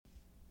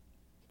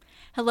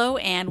Hello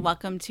and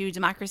welcome to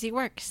Democracy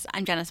Works.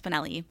 I'm Jenna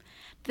Spinelli.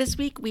 This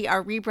week we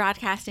are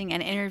rebroadcasting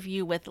an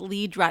interview with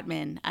Lee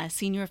Drutman, a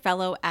senior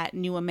fellow at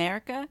New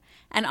America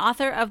and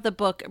author of the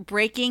book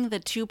Breaking the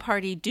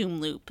Two-Party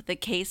Doom Loop: The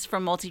Case for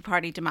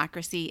Multi-Party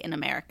Democracy in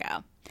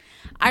America.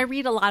 I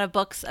read a lot of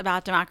books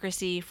about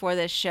democracy for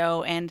this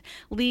show, and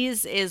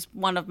Lee's is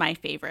one of my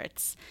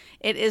favorites.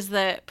 It is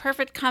the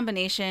perfect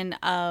combination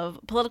of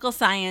political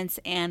science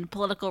and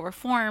political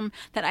reform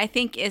that I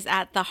think is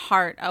at the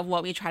heart of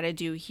what we try to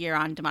do here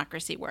on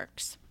Democracy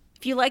Works.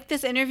 If you like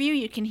this interview,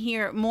 you can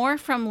hear more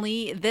from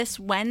Lee this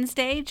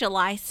Wednesday,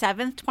 July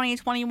 7th,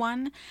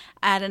 2021,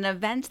 at an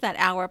event that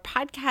our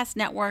podcast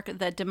network,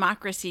 the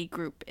Democracy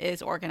Group,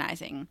 is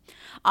organizing.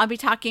 I'll be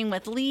talking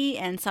with Lee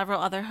and several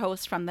other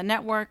hosts from the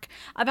network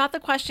about the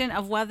question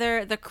of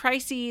whether the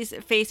crises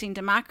facing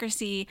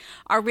democracy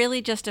are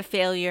really just a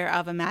failure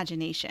of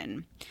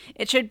imagination.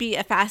 It should be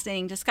a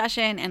fascinating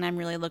discussion, and I'm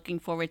really looking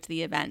forward to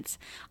the event.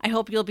 I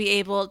hope you'll be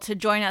able to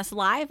join us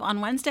live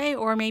on Wednesday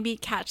or maybe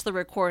catch the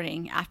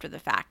recording after the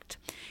fact.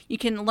 You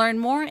can learn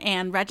more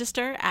and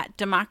register at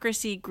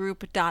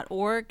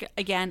democracygroup.org.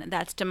 Again,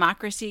 that's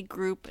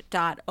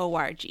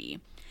democracygroup.org.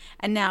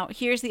 And now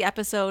here's the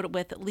episode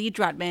with Lee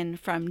Drutman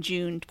from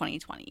June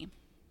 2020.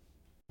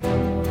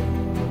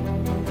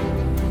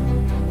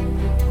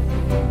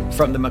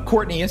 From the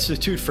McCourtney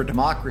Institute for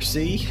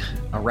Democracy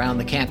around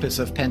the campus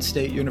of Penn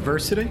State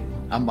University,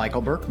 I'm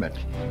Michael Berkman.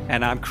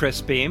 And I'm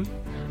Chris Beam.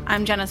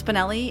 I'm Jenna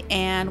Spinelli,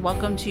 and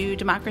welcome to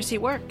Democracy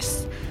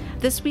Works.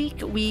 This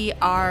week, we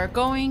are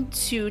going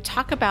to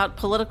talk about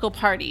political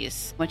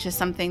parties, which is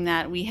something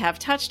that we have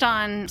touched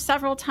on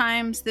several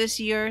times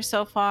this year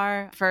so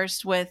far.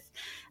 First with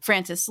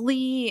Francis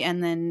Lee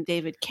and then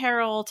David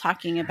Carroll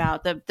talking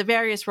about the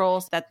various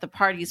roles that the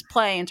parties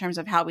play in terms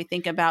of how we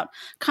think about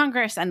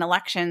Congress and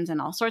elections and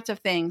all sorts of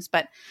things.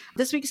 But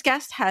this week's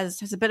guest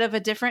has a bit of a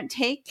different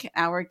take.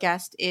 Our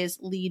guest is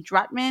Lee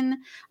Drutman,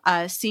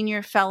 a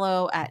senior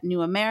fellow at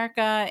New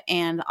America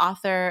and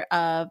author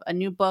of a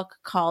new book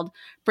called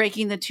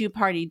Breaking the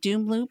Two-Party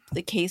Doom Loop: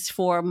 The Case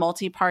for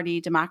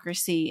Multi-Party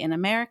Democracy in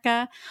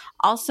America.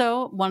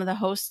 Also, one of the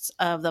hosts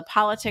of the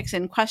Politics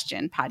in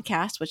Question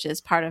podcast, which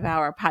is part of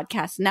our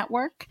podcast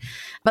network.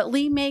 But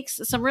Lee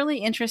makes some really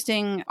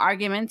interesting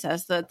arguments,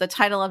 as the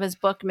title of his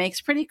book makes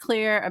pretty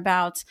clear,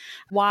 about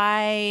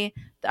why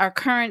our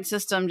current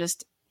system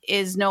just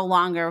is no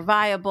longer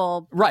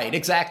viable. Right,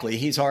 exactly.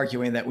 He's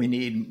arguing that we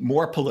need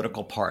more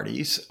political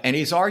parties. And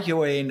he's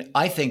arguing,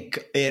 I think,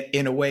 it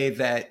in a way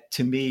that,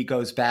 to me,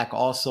 goes back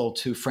also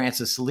to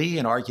Francis Lee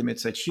and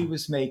arguments that she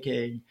was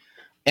making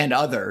and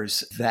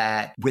others,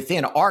 that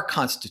within our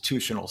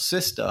constitutional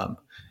system,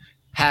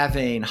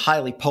 having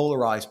highly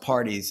polarized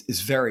parties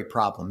is very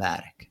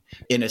problematic.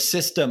 In a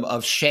system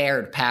of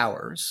shared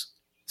powers,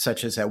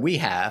 such as that we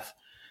have,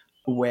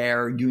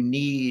 where you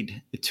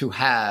need to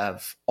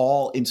have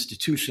all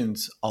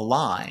institutions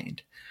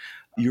aligned,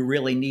 you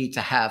really need to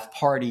have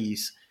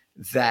parties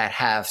that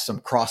have some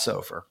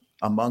crossover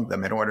among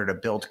them in order to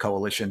build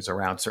coalitions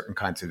around certain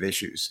kinds of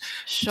issues.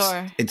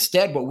 Sure.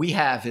 Instead, what we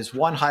have is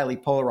one highly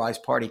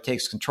polarized party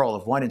takes control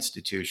of one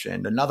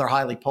institution, another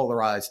highly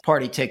polarized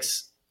party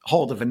takes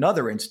hold of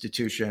another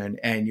institution,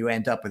 and you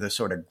end up with a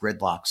sort of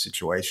gridlock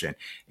situation,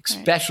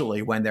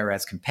 especially when they're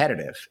as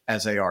competitive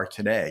as they are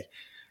today.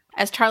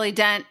 As Charlie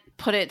Dent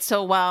put it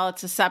so well,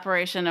 it's a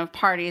separation of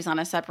parties on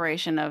a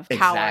separation of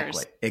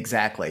powers.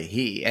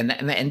 Exactly. And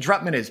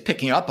Drutman is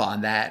picking up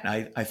on that,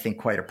 and I think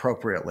quite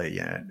appropriately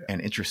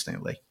and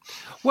interestingly.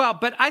 Well,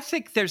 but I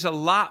think there's a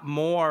lot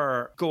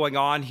more going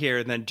on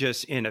here than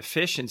just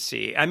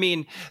inefficiency. I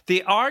mean,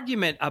 the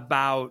argument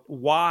about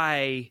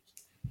why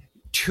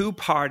two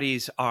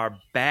parties are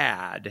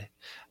bad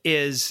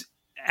is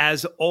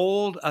as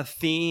old a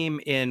theme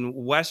in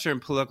Western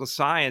political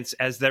science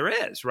as there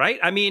is, right?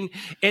 I mean,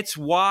 it's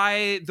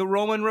why the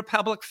Roman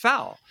Republic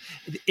fell.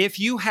 If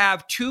you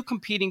have two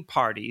competing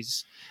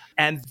parties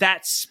and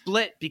that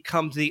split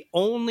becomes the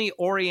only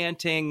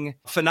orienting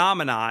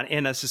phenomenon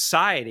in a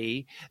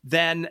society,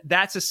 then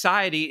that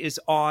society is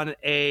on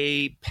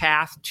a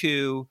path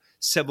to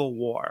civil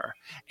war.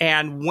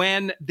 And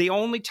when the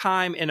only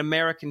time in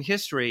American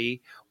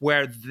history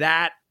where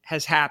that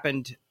has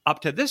happened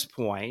up to this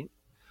point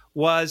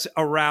was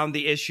around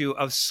the issue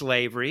of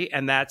slavery,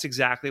 and that's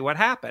exactly what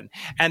happened.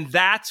 And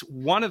that's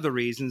one of the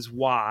reasons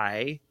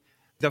why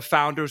the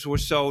founders were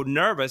so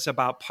nervous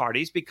about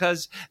parties,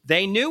 because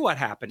they knew what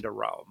happened to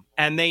Rome,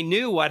 and they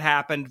knew what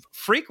happened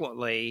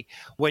frequently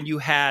when you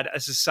had a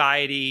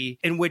society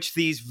in which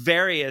these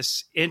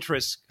various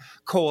interests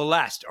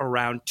coalesced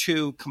around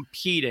two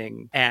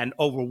competing and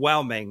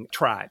overwhelming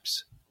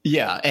tribes.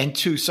 Yeah, and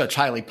two such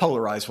highly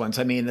polarized ones.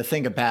 I mean, the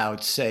thing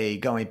about, say,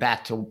 going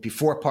back to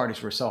before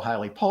parties were so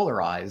highly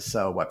polarized,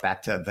 so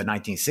back to the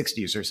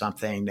 1960s or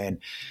something, then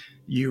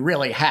you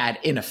really had,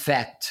 in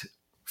effect,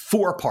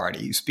 four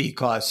parties,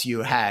 because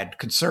you had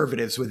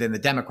conservatives within the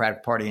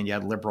Democratic Party and you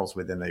had liberals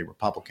within the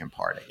Republican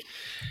Party.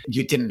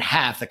 You didn't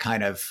have the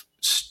kind of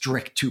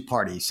strict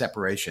two-party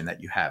separation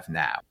that you have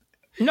now.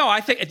 No,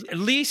 I think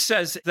Lee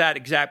says that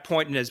exact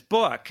point in his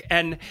book.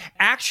 And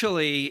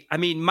actually, I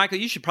mean, Michael,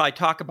 you should probably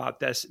talk about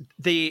this.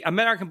 The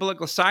American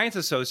Political Science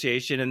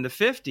Association in the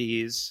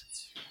 50s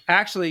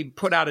actually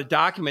put out a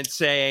document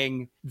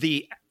saying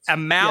the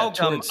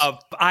amalgam of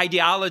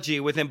ideology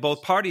within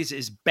both parties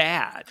is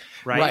bad,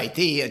 right?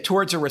 Right.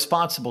 Towards a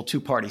responsible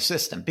two-party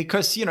system.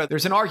 Because,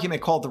 there's an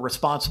argument called the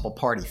responsible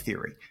party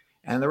theory.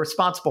 And the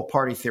responsible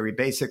party theory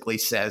basically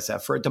says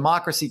that for a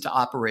democracy to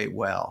operate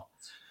well,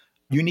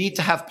 you need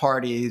to have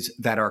parties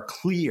that are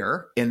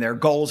clear in their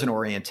goals and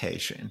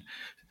orientation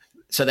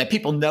so that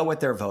people know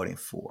what they're voting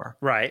for.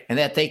 Right. And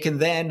that they can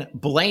then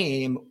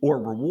blame or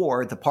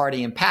reward the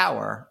party in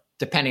power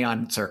depending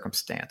on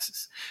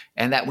circumstances.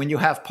 And that when you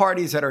have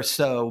parties that are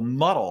so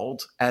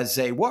muddled as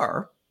they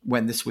were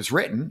when this was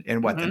written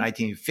in the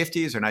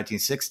 1950s or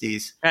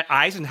 1960s. And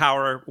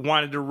Eisenhower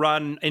wanted to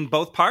run in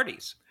both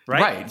parties.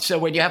 Right. So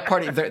when you have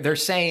parties, they're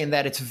saying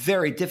that it's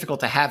very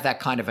difficult to have that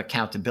kind of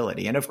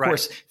accountability. And of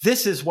course,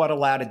 this is what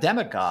allowed a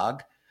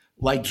demagogue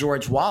like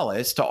George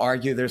Wallace to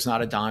argue there's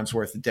not a dime's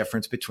worth of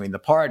difference between the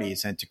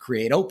parties and to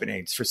create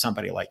openings for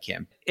somebody like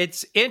him.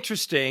 It's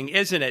interesting,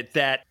 isn't it,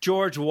 that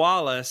George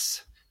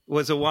Wallace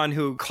was the one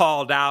who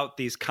called out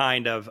these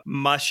kind of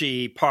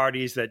mushy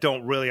parties that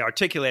don't really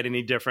articulate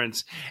any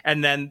difference.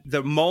 And then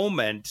the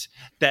moment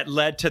that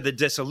led to the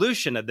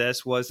dissolution of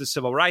this was the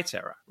Civil Rights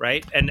era,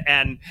 right?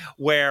 And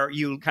where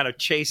you kind of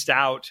chased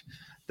out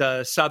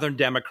the Southern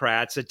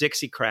Democrats, the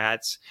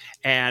Dixiecrats,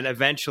 and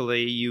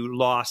eventually you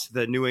lost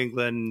the New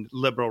England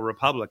liberal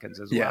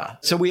Republicans as well.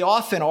 So we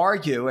often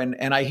argue,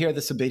 and I hear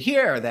this a bit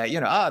here, that,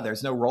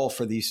 there's no role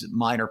for these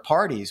minor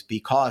parties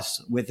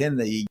because within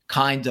the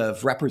kind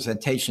of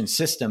representation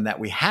system that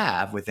we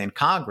have within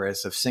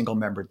Congress of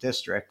single-member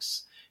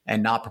districts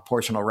and not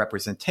proportional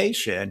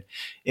representation,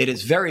 it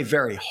is very,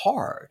 very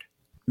hard,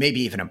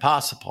 maybe even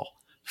impossible,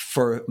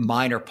 for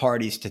minor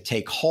parties to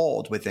take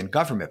hold within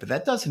government. But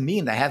that doesn't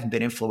mean they haven't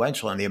been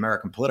influential in the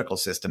American political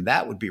system.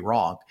 That would be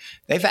wrong.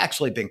 They've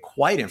actually been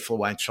quite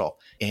influential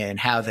in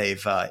how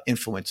they've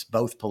influenced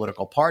both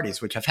political parties,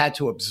 which have had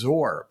to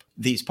absorb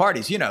these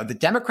parties. The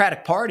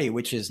Democratic Party,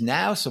 which is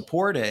now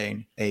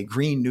supporting a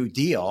Green New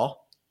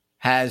Deal,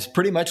 has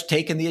pretty much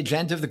taken the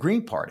agenda of the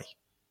Green Party,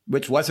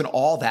 which wasn't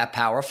all that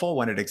powerful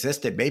when it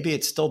existed. Maybe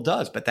it still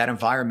does, but that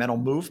environmental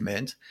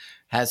movement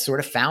has sort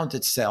of found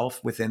itself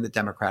within the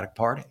Democratic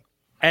Party.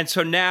 And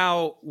so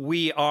now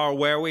we are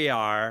where we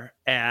are,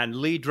 and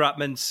Lee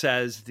Drutman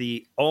says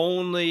the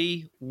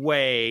only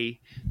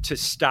way to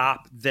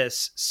stop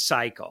this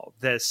cycle,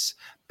 this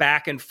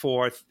back and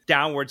forth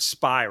downward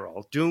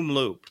spiral, doom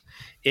loop,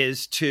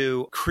 is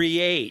to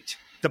create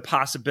the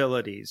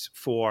possibilities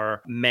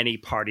for many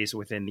parties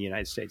within the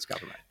United States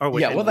government.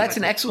 That's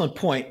an excellent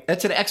point.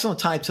 That's an excellent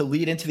time to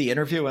lead into the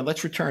interview, and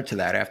let's return to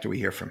that after we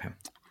hear from him.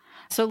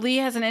 So Lee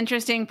has an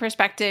interesting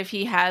perspective.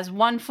 He has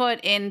one foot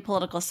in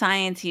political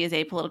science. He is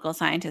a political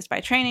scientist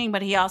by training,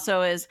 but he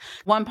also is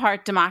one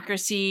part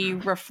democracy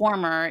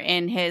reformer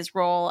in his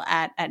role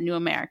at New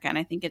America. And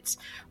I think it's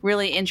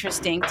really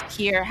interesting to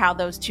hear how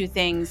those two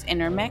things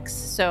intermix.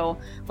 So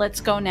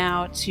let's go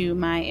now to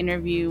my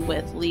interview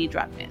with Lee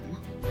Drutman.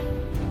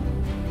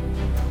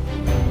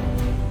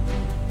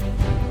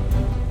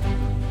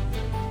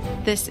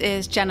 This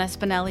is Jenna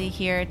Spinelli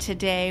here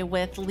today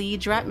with Lee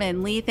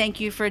Drutman. Lee, thank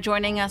you for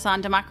joining us on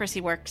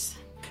Democracy Works.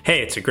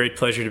 Hey, it's a great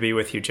pleasure to be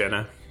with you,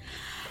 Jenna.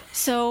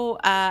 So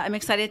I'm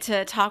excited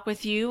to talk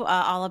with you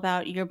all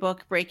about your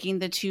book, Breaking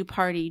the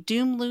Two-Party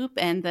Doom Loop,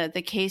 and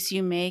the case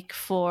you make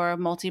for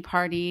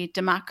multi-party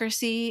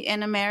democracy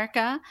in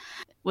America.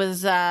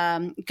 Was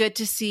good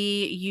to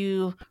see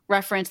you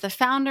reference the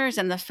founders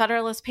and the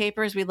Federalist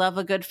Papers. We love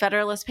a good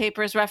Federalist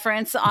Papers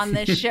reference on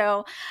this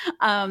show.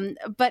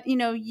 But,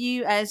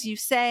 you, as you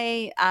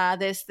say,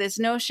 this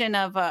notion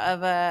of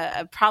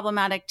a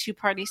problematic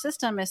two-party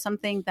system is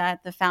something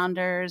that the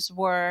founders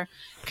were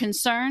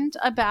concerned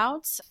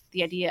about.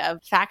 The idea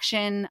of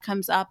faction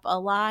comes up a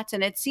lot.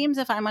 And it seems,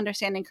 if I'm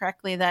understanding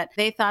correctly, that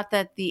they thought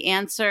that the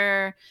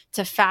answer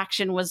to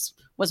faction was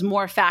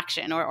more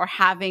faction or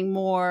having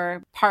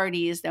more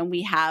parties than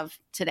we have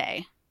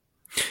today.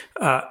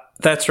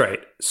 That's right.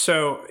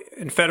 So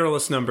in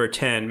Federalist number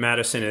 10,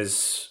 Madison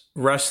is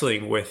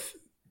wrestling with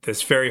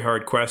this very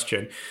hard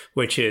question,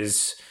 which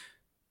is,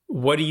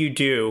 what do you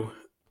do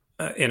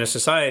in a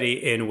society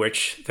in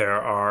which there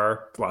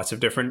are lots of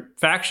different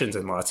factions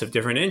and lots of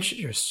different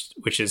interests,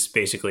 which is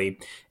basically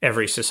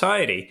every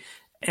society?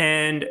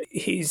 And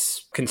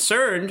he's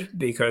concerned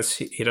because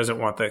he doesn't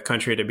want the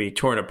country to be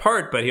torn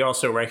apart, but he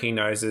also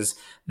recognizes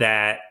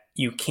that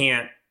you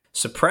can't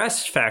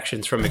suppress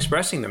factions from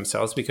expressing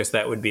themselves because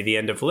that would be the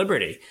end of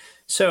liberty.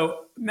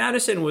 So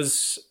Madison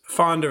was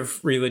fond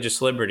of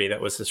religious liberty.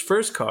 That was his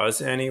first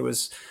cause. And he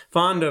was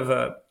fond of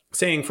a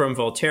saying from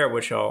Voltaire,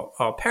 which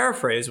I'll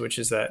paraphrase, which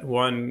is that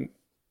one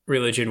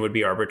religion would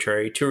be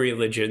arbitrary. Two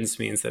religions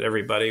means that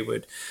everybody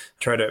would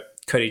try to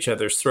cut each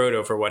other's throat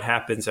over what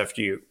happens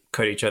after you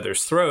cut each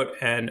other's throat.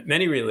 And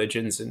many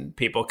religions and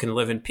people can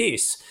live in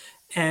peace.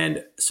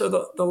 And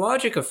so the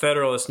logic of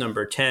Federalist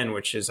number 10,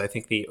 which is, I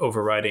think, the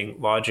overriding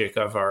logic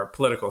of our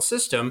political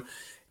system,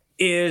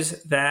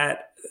 is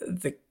that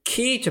the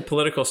key to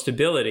political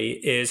stability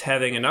is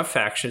having enough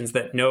factions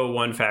that no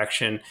one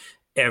faction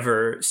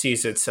ever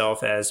sees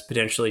itself as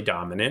potentially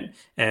dominant,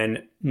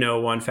 and no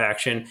one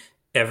faction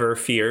ever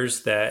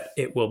fears that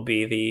it will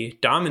be the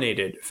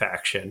dominated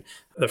faction.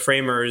 The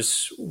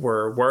framers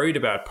were worried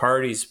about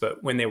parties,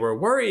 but when they were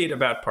worried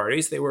about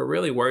parties, they were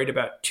really worried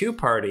about two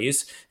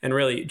parties, and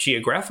really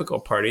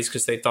geographical parties,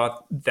 because they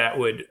thought that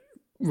would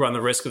run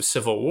the risk of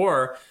civil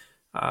war,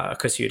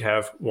 because you'd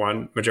have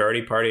one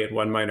majority party and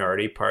one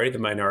minority party. The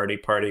minority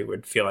party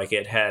would feel like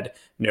it had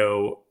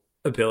no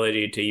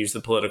ability to use the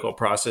political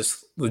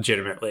process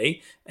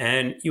legitimately,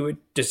 and you would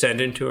descend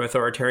into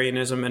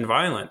authoritarianism and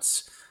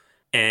violence.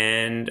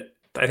 And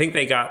I think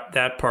they got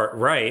that part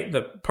right.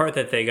 The part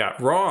that they got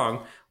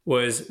wrong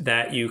was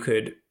that you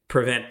could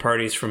prevent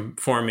parties from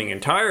forming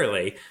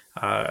entirely,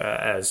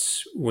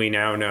 as we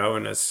now know,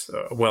 and as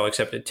a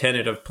well-accepted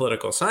tenet of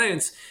political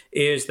science,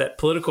 is that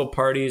political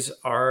parties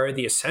are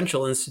the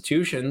essential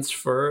institutions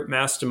for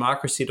mass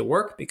democracy to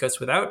work, because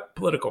without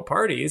political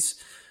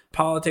parties,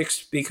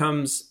 politics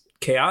becomes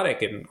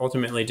chaotic and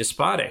ultimately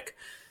despotic.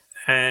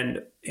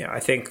 And I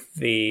think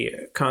the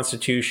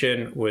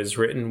Constitution was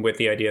written with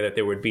the idea that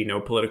there would be no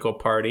political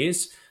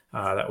parties.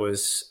 That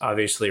was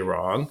obviously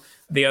wrong.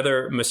 The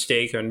other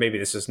mistake, and maybe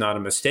this is not a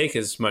mistake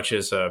as much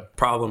as a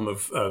problem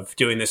of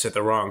doing this at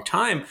the wrong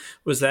time,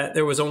 was that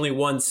there was only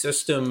one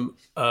system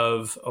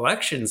of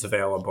elections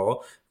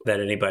available that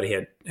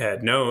anybody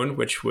had known,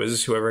 which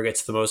was whoever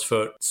gets the most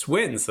votes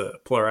wins, the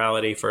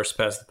plurality first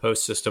past the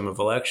post system of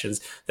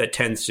elections that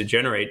tends to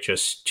generate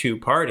just two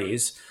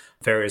parties.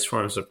 Various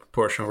forms of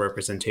proportional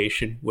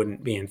representation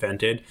wouldn't be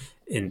invented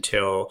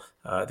until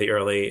the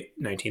early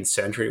 19th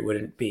century,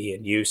 wouldn't be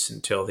in use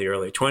until the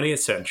early 20th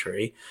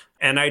century.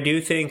 And I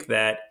do think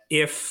that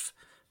if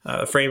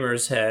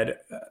framers had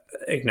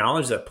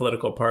acknowledged that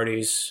political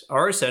parties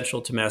are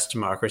essential to mass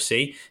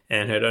democracy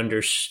and had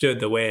understood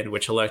the way in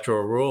which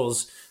electoral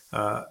rules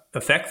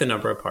affect the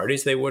number of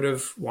parties, they would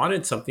have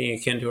wanted something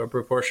akin to a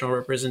proportional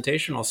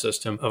representational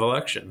system of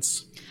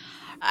elections.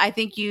 I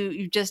think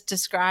you just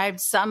described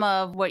some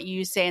of what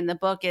you say in the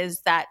book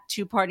is that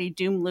two-party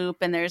doom loop.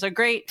 And there's a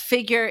great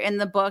figure in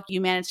the book. You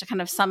managed to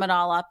kind of sum it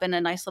all up in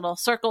a nice little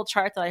circle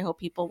chart that I hope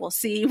people will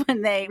see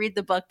when they read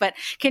the book. But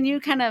can you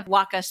kind of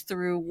walk us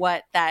through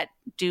what that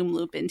doom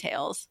loop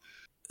entails?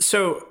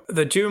 So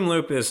the doom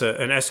loop is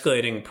an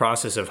escalating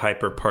process of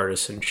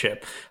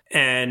hyperpartisanship.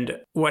 And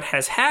what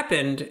has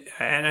happened,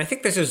 and I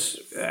think this is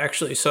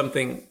actually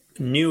something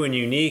new and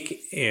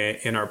unique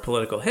in our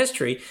political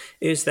history,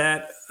 is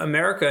that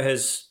America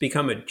has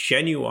become a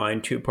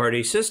genuine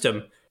two-party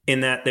system in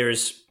that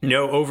there's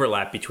no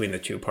overlap between the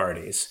two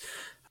parties.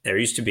 There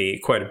used to be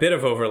quite a bit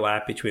of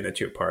overlap between the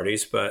two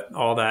parties, but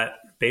all that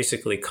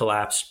basically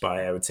collapsed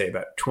by, I would say,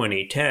 about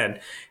 2010.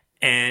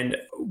 And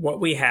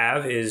what we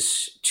have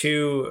is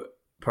two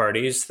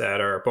parties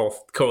that are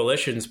both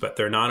coalitions, but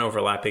they're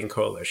non-overlapping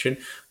coalition,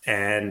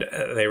 and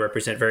they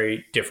represent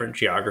very different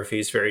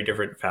geographies, very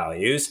different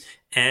values,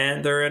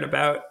 and they're in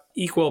about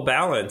equal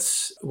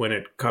balance when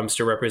it comes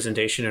to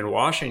representation in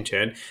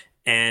Washington.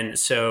 And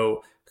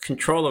so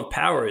control of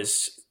power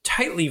is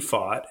tightly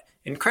fought,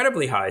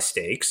 incredibly high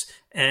stakes,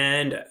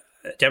 and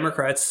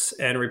Democrats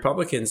and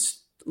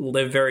Republicans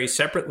live very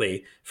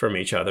separately from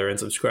each other and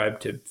subscribe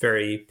to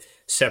very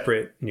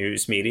separate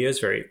news medias,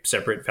 very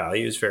separate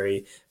values,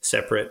 very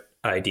separate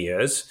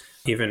ideas,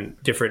 even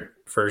different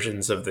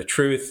versions of the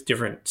truth,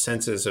 different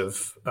senses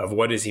of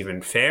what is even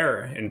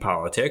fair in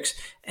politics.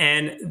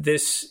 And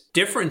this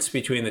difference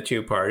between the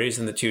two parties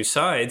and the two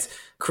sides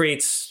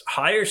creates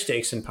higher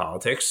stakes in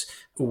politics,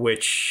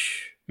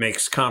 which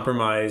makes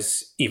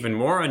compromise even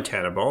more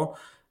untenable,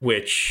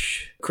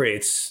 which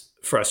creates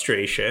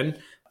frustration,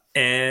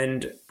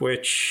 and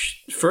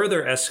which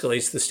further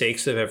escalates the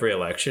stakes of every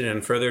election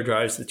and further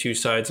drives the two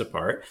sides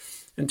apart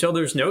until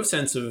there's no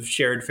sense of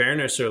shared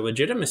fairness or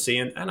legitimacy.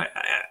 And I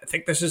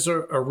think this is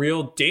a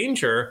real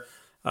danger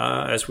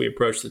as we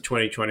approach the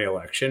 2020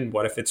 election.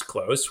 What if it's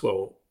close?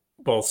 Will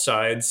both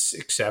sides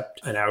accept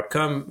an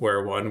outcome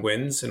where one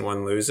wins and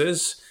one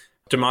loses?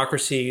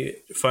 Democracy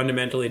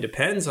fundamentally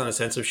depends on a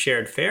sense of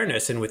shared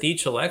fairness. And with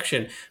each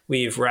election,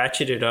 we've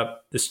ratcheted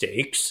up the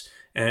stakes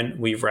and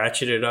we've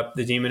ratcheted up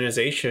the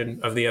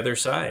demonization of the other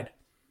side.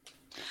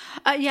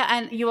 Yeah,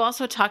 and you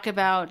also talk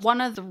about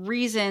one of the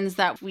reasons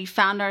that we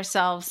found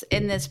ourselves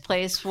in this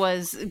place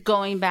was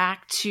going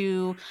back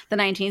to the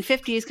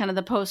 1950s, kind of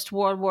the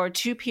post-World War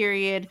II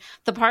period.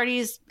 The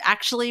parties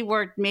actually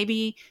were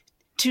maybe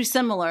too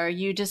similar.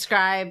 You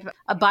describe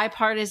a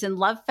bipartisan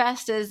love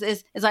fest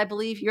as I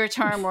believe your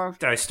term. Or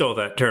I stole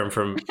that term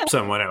from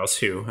someone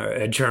else,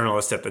 a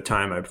journalist at the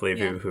time, I believe,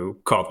 who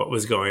called what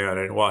was going on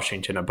in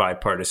Washington a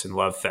bipartisan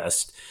love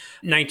fest.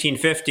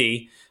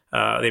 1950,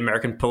 the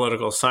American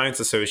Political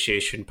Science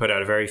Association put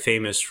out a very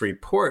famous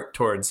report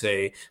towards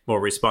a more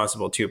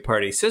responsible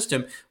two-party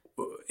system,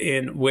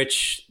 in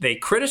which they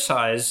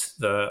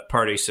criticized the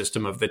party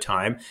system of the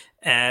time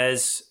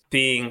as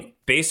being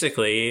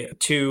basically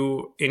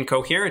too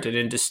incoherent and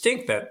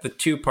indistinct, that the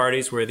two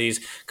parties were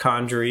these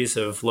congeries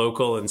of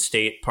local and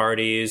state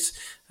parties,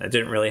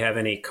 didn't really have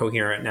any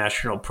coherent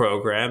national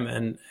program,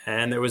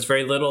 and there was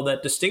very little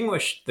that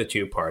distinguished the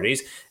two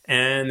parties.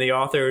 And the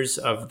authors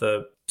of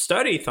the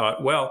study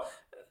thought, well,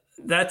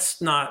 that's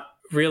not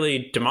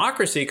really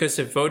democracy, because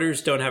if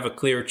voters don't have a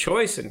clear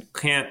choice and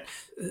can't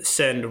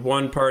send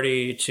one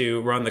party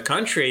to run the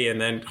country and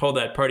then hold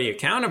that party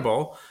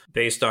accountable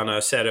based on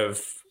a set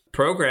of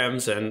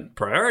programs and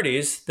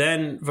priorities,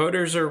 then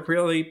voters are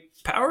really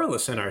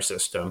powerless in our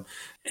system.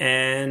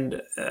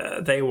 And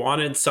they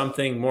wanted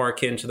something more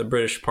akin to the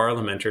British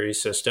parliamentary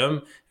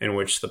system, in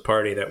which the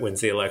party that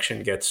wins the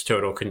election gets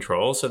total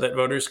control, so that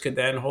voters could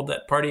then hold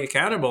that party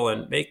accountable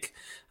and make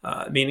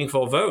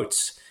meaningful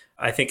votes.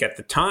 I think at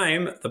the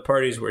time, the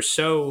parties were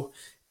so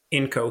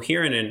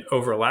incoherent and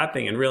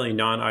overlapping and really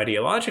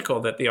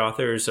non-ideological that the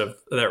authors of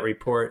that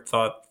report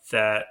thought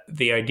that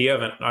the idea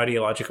of an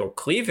ideological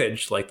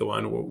cleavage like the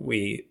one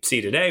we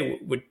see today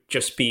would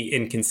just be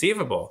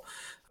inconceivable.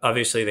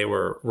 Obviously, they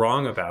were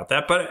wrong about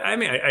that. But I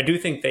mean, I do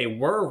think they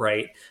were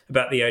right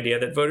about the idea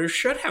that voters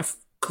should have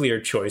clear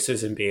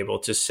choices and be able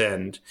to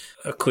send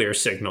a clear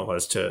signal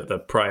as to the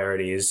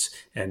priorities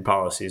and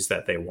policies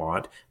that they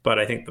want. But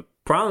I think the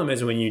problem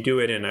is when you do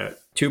it in a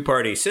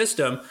two-party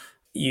system,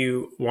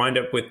 you wind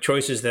up with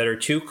choices that are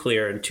too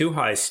clear and too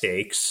high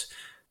stakes,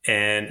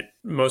 and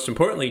most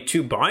importantly,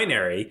 too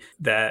binary,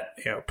 that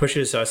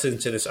pushes us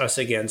into this us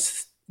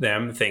against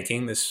them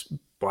thinking, this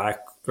black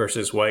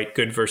versus white,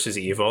 good versus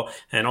evil,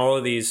 and all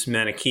of these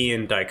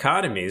Manichaean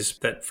dichotomies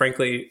that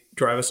frankly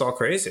drive us all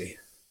crazy.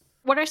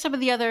 What are some of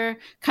the other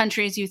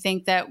countries you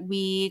think that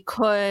we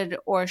could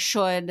or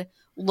should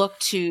look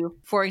to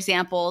for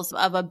examples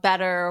of a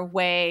better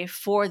way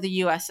for the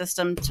U.S.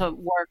 system to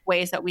work,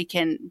 ways that we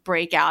can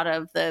break out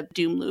of the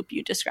doom loop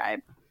you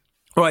described?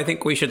 Well, I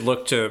think we should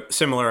look to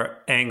similar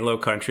Anglo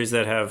countries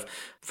that have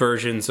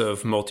versions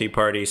of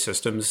multi-party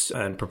systems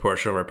and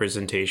proportional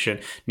representation.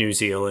 New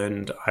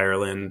Zealand,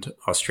 Ireland,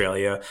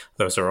 Australia,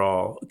 those are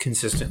all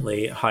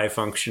consistently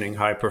high-functioning,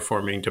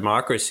 high-performing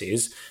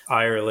democracies.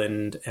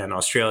 Ireland and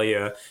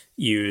Australia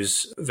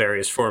use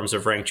various forms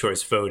of ranked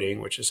choice voting,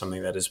 which is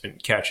something that has been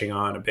catching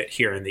on a bit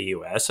here in the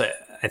U.S.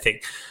 I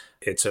think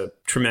it's a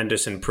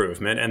tremendous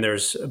improvement. And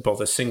there's both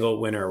a single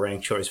winner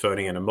ranked choice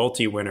voting and a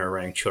multi-winner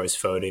ranked choice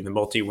voting. The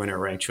multi-winner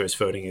ranked choice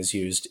voting is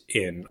used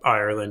in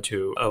Ireland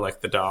to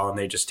elect the Dáil, and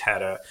they just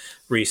had a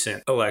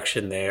recent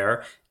election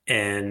there.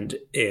 And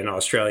in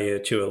Australia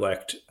to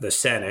elect the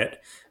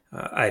Senate.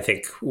 I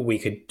think we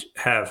could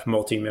have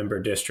multi-member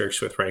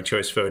districts with ranked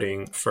choice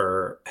voting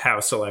for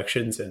House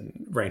elections,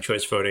 and ranked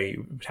choice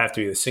voting would have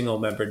to be the single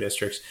member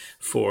districts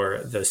for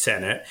the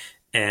Senate.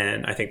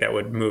 And I think that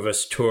would move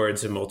us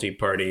towards a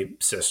multi-party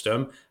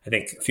system. I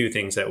think a few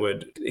things that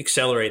would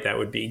accelerate that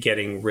would be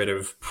getting rid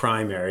of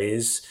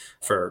primaries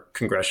for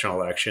congressional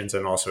elections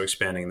and also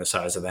expanding the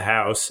size of the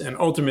House. And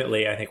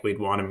ultimately, I think we'd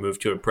want to move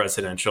to a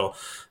presidential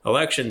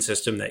election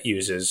system that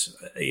uses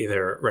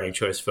either ranked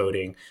choice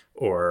voting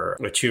or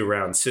a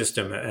two-round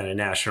system and a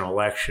national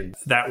election.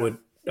 That would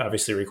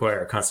obviously require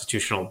a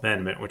constitutional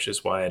amendment, which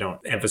is why I don't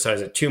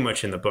emphasize it too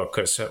much in the book,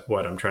 because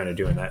what I'm trying to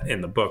do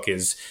in the book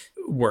is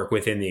work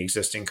within the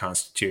existing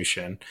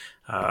constitution.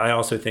 I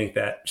also think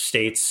that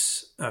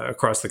states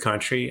across the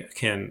country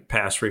can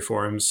pass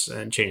reforms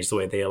and change the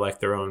way they elect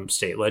their own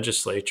state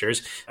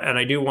legislatures. And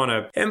I do want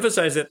to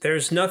emphasize that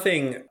there's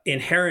nothing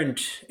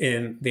inherent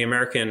in the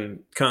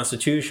American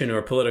Constitution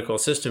or political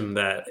system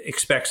that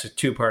expects a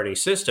two-party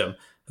system.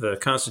 The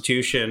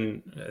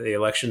Constitution, the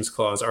Elections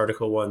Clause,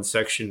 Article 1,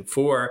 Section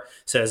 4,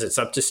 says it's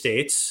up to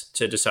states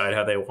to decide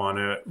how they want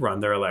to run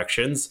their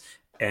elections,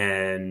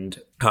 and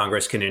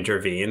Congress can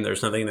intervene.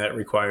 There's nothing that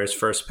requires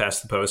first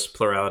past the post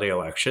plurality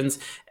elections.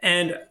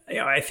 And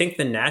I think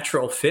the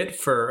natural fit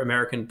for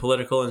American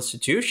political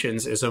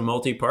institutions is a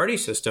multi-party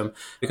system,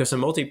 because a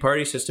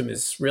multi-party system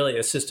is really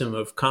a system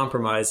of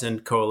compromise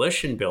and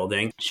coalition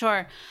building.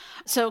 Sure.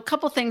 So a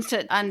couple things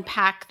to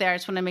unpack there. I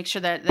just want to make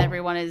sure that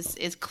everyone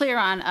is clear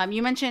on.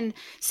 You mentioned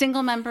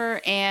single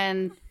member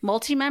and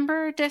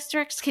multi-member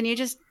districts. Can you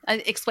just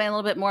explain a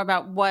little bit more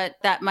about what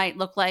that might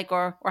look like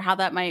or how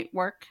that might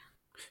work?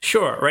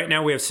 Sure. Right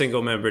now we have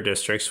single member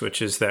districts,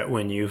 which is that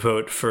when you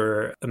vote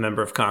for a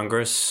member of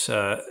Congress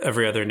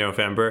every other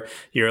November,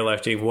 you're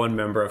electing one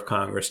member of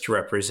Congress to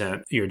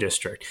represent your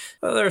district.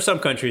 There are some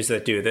countries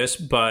that do this,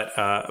 but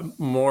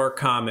more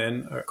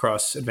common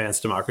across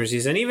advanced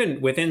democracies and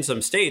even within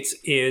some states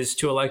is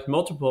to elect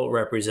multiple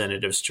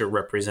representatives to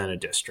represent a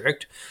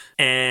district.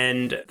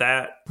 And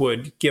that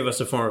would give us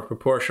a form of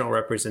proportional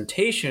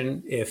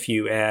representation if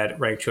you add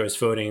ranked choice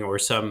voting or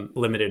some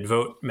limited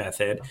vote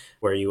method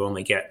where you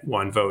only get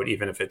one vote,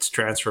 even if it's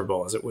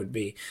transferable as it would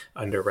be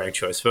under ranked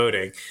choice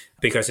voting,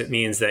 because it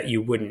means that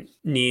you wouldn't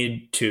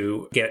need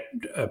to get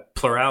a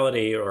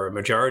plurality or a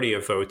majority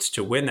of votes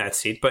to win that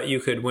seat, but you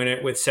could win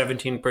it with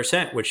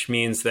 17%, which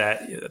means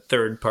that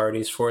third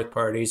parties, fourth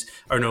parties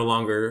are no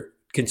longer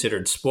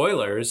considered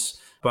spoilers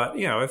But,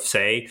 if,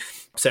 say,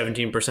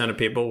 17% of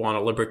people want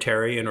a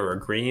libertarian or a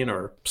green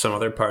or some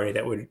other party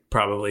that would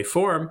probably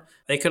form,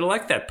 they could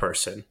elect that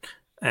person.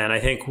 And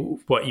I think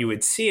what you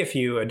would see if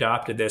you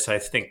adopted this, I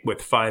think with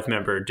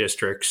 5-member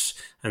districts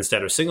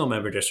instead of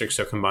single-member districts,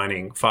 so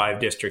combining 5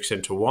 districts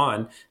into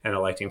one and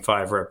electing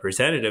 5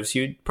 representatives,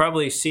 you'd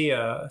probably see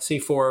 4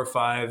 or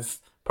 5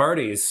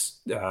 parties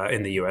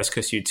in the U.S.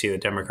 because you'd see the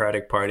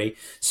Democratic Party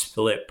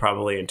split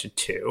probably into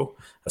 2,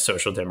 a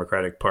social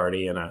democratic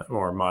party and a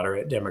more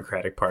moderate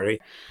Democratic Party.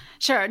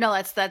 Sure. No,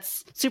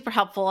 that's super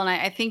helpful. And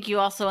I think you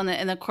also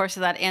in the course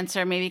of that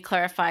answer maybe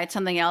clarified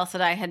something else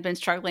that I had been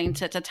struggling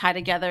to tie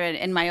together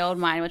in my own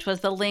mind, which was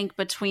the link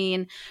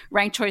between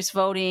ranked choice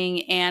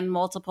voting and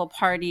multiple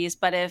parties.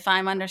 But if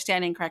I'm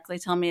understanding correctly,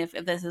 tell me if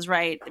this is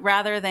right.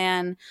 Rather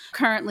than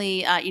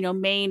currently,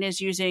 Maine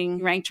is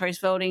using ranked choice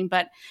voting,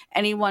 but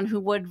anyone who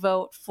would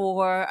vote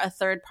for a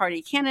third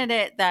party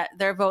candidate, that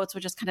their votes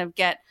would just kind of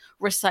get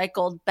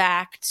recycled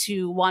back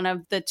to one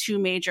of the 2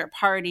 major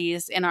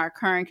parties in our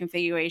current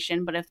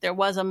configuration. But if there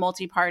was a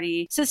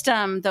multi-party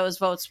system, those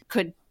votes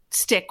could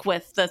stick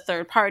with the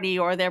third party,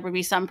 or there would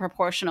be some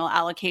proportional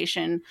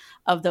allocation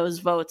of those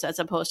votes as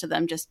opposed to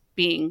them just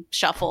being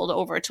shuffled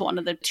over to one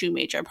of the 2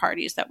 major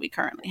parties that we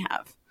currently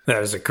have.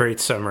 That is a great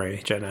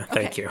summary, Jenna.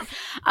 Thank you.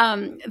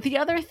 The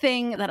other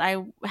thing that I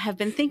have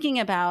been thinking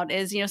about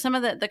is, some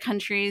of the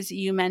countries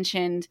you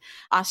mentioned,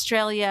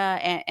 Australia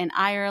and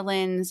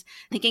Ireland,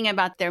 thinking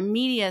about their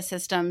media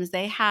systems,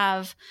 they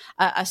have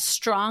a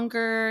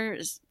stronger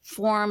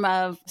form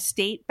of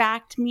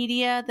state-backed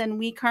media than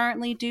we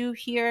currently do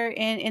here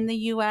in the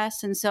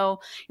U.S. And so,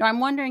 I'm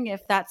wondering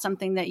if that's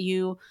something that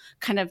you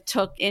kind of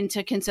took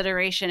into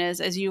consideration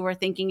as you were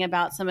thinking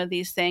about some of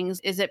these things.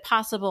 Is it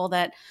possible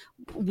that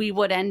we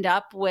would end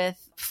up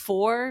with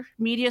 4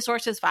 media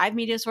sources, 5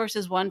 media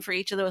sources, 1 for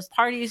each of those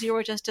parties you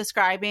were just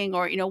describing?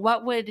 Or,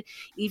 what would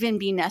even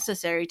be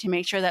necessary to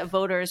make sure that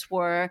voters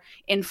were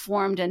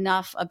informed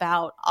enough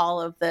about all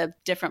of the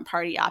different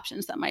party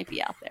options that might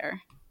be out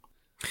there?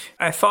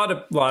 I thought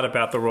a lot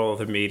about the role of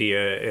the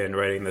media in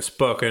writing this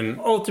book, and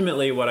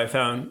ultimately what I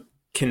found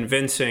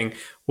convincing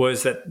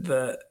was that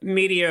the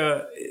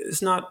media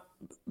is not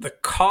the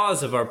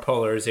cause of our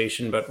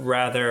polarization, but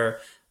rather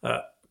a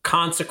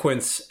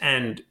consequence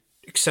and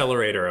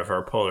accelerator of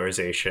our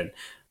polarization.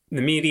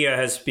 The media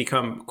has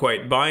become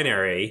quite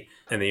binary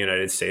in the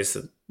United States.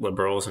 The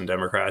liberals and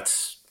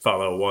Democrats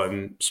follow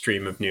one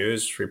stream of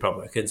news,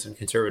 Republicans and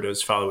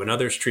conservatives follow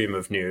another stream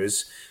of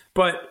news.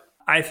 But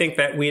I think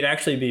that we'd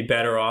actually be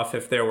better off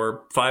if there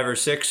were 5 or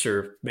 6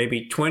 or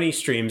maybe 20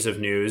 streams of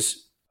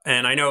news.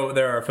 And I know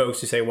there are folks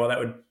who say, well, that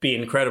would be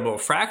an incredible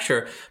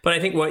fracture. But I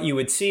think what you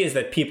would see is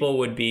that people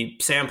would be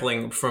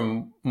sampling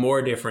from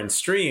more different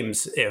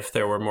streams if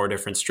there were more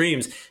different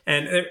streams.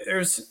 And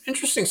there's an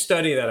interesting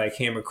study that I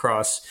came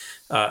across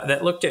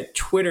that looked at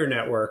Twitter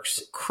networks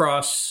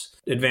across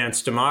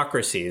advanced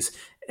democracies.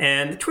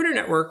 And the Twitter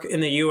network in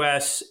the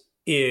US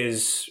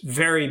is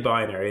very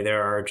binary.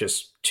 There are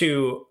just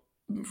 2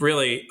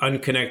 really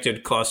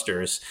unconnected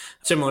clusters,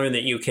 similar in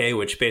the UK,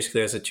 which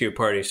basically has a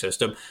 2-party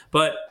system.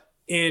 But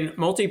in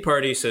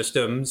multi-party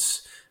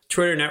systems,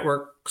 Twitter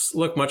networks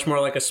look much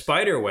more like a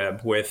spider web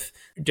with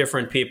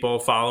different people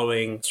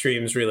following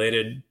streams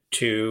related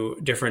to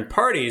different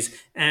parties.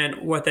 And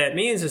what that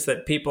means is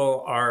that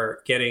people are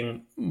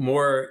getting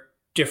more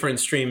different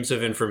streams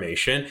of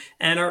information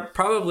and are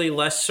probably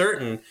less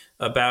certain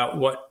about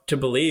what to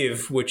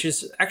believe, which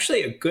is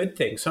actually a good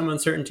thing. Some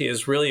uncertainty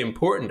is really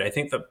important. I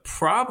think the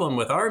problem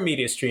with our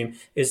media stream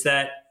is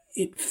that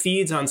it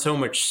feeds on so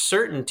much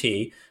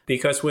certainty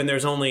because when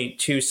there's only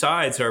 2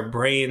 sides, our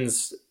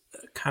brains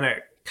kind of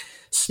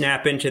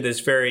snap into this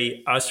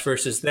very us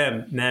versus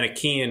them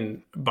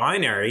Manichaean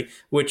binary,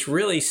 which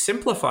really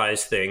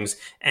simplifies things.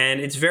 And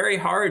it's very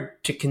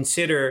hard to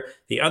consider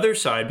the other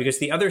side because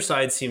the other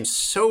side seems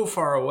so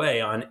far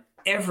away on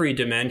every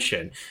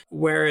dimension.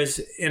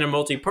 Whereas in a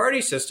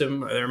multi-party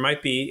system, there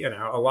might be,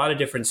 a lot of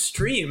different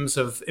streams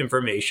of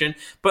information,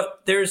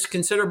 but there's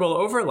considerable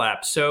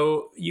overlap.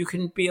 So you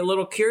can be a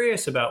little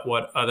curious about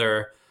what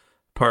other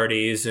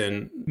parties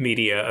and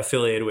media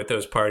affiliated with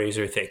those parties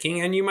are thinking.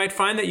 And you might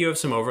find that you have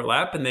some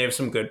overlap and they have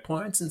some good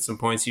points and some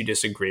points you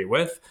disagree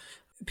with.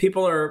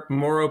 People are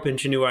more open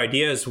to new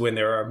ideas when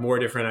there are more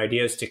different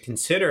ideas to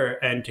consider,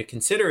 and to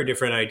consider a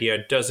different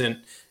idea doesn't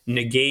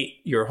negate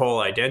your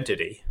whole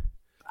identity.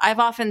 I've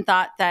often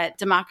thought that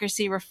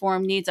democracy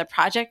reform needs a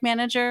project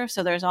manager.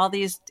 So there's all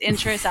these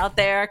interests out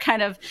there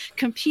kind of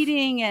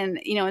competing. And,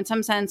 in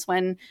some sense,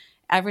 when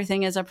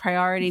everything is a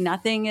priority,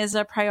 nothing is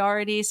a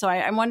priority. So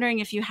I'm wondering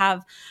if you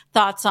have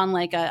thoughts on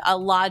like a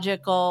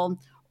logical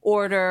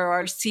order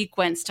or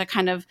sequence to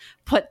kind of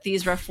put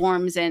these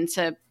reforms in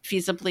to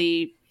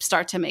feasibly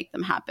start to make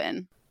them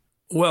happen.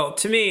 Well,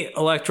 to me,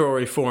 electoral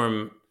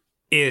reform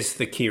is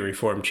the key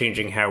reform,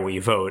 changing how we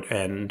vote.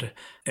 And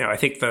I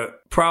think the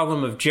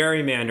problem of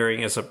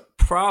gerrymandering is a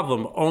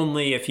problem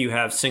only if you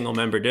have single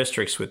member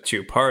districts with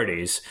 2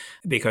 parties,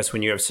 because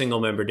when you have single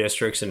member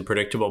districts and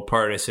predictable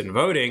partisan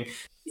voting,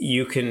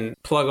 you can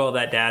plug all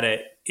that data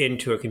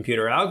into a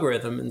computer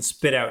algorithm and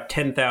spit out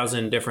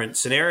 10,000 different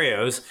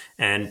scenarios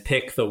and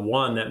pick the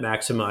one that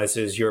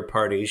maximizes your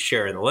party's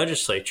share in the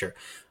legislature.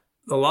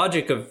 The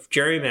logic of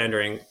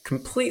gerrymandering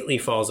completely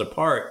falls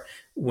apart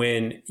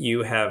when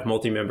you have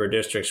multi-member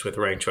districts with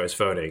ranked choice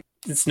voting.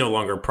 It's no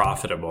longer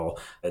profitable.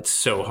 It's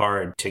so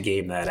hard to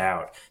game that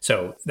out.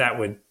 So that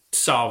would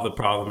solve the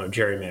problem of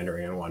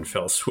gerrymandering in one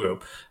fell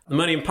swoop. The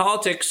money in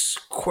politics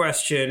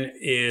question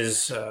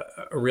is a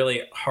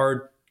really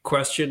hard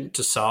question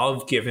to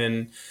solve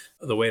given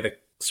the way the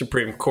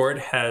Supreme Court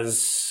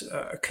has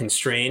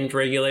constrained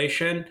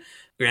regulation,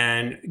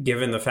 and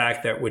given the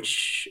fact that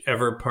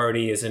whichever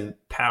party is in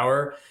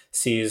power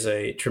sees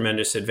a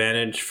tremendous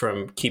advantage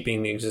from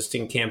keeping the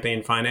existing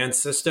campaign finance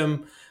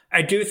system.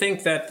 I do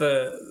think that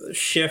the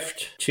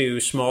shift to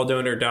small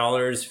donor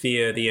dollars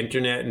via the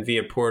internet and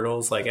via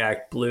portals like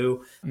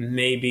ActBlue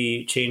may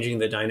be changing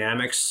the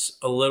dynamics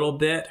a little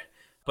bit.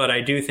 But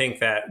I do think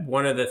that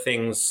one of the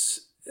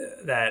things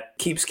that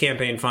keeps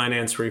campaign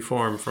finance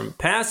reform from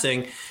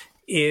passing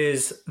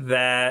is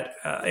that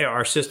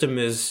our system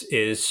is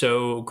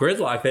so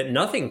gridlocked that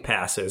nothing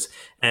passes.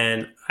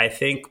 And I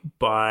think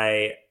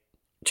by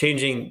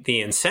changing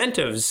the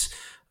incentives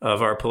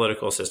of our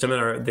political system,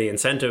 and the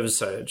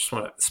incentives, I just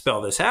want to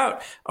spell this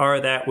out, are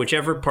that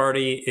whichever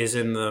party is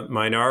in the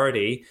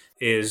minority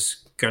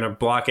is going to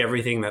block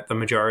everything that the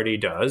majority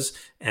does,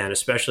 and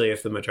especially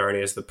if the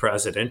majority is the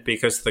president,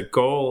 because the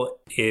goal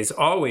is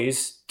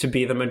always to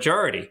be the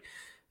majority.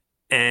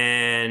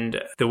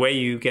 And the way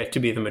you get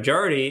to be the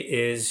majority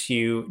is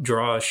you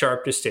draw a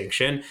sharp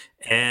distinction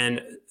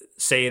and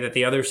say that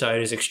the other side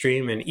is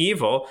extreme and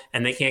evil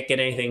and they can't get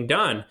anything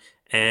done.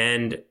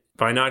 And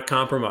by not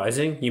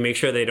compromising, you make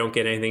sure they don't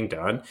get anything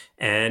done.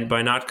 And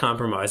by not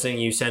compromising,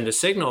 you send a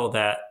signal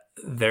that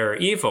they're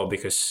evil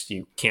because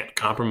you can't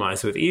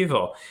compromise with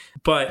evil.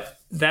 But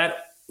that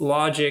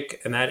logic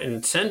and that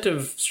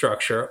incentive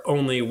structure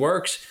only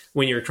works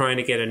when you're trying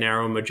to get a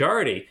narrow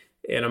majority.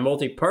 In a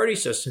multi-party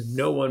system,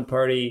 no one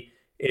party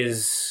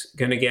is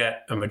going to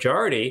get a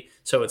majority,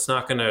 so it's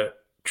not going to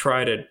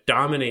try to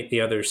dominate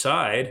the other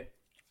side.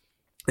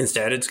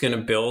 Instead, it's going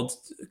to build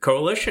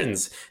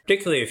coalitions,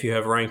 particularly if you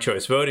have ranked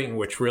choice voting,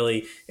 which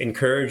really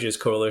encourages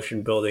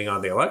coalition building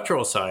on the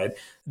electoral side.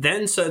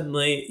 Then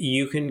suddenly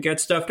you can get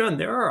stuff done.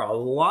 There are a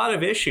lot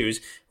of issues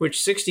which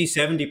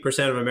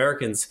 60-70% of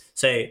Americans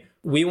say,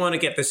 we want to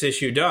get this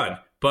issue done.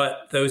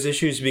 But those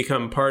issues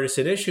become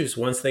partisan issues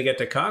once they get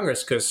to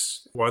Congress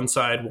because one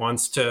side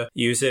wants to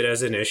use it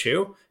as an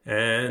issue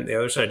and the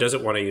other side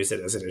doesn't want to use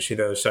it as an issue.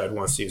 The other side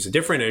wants to use a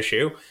different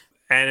issue.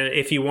 And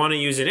if you want to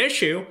use an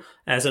issue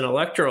as an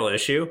electoral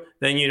issue,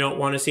 then you don't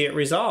want to see it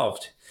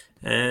resolved.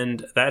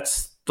 And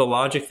that's the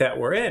logic that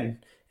we're in.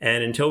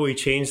 And until we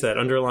change that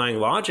underlying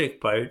logic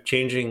by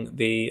changing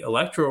the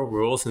electoral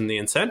rules and the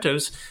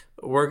incentives,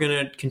 we're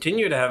going to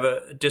continue to have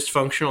a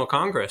dysfunctional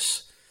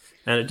Congress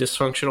and a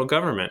dysfunctional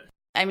government.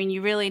 I mean,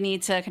 you really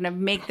need to kind of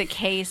make the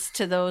case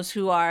to those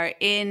who are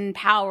in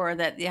power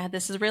that, yeah,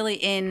 this is really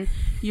in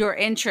your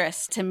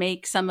interest to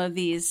make some of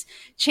these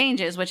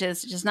changes, which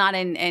is just not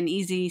an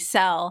easy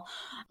sell.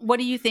 What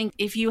do you think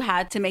if you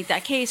had to make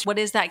that case? What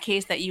is that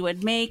case that you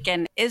would make?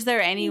 And is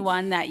there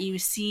anyone that you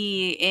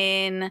see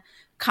in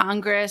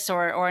Congress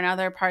or in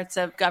other parts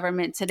of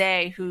government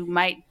today who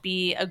might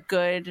be a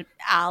good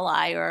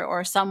ally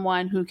or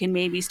someone who can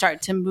maybe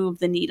start to move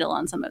the needle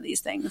on some of these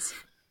things?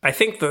 I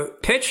think the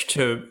pitch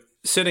to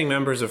sitting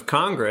members of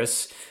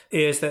Congress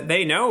is that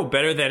they know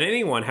better than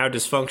anyone how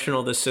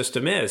dysfunctional this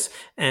system is.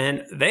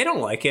 And they don't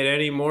like it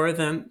any more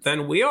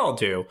than we all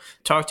do.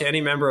 Talk to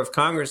any member of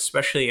Congress,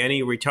 especially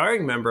any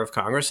retiring member of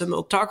Congress, and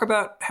they'll talk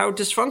about how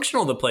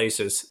dysfunctional the place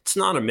is. It's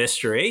not a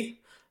mystery.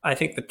 I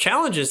think the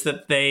challenge is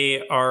that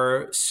they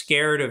are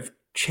scared of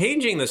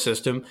changing the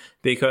system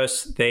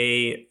because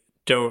they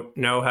don't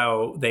know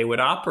how they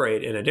would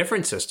operate in a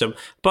different system.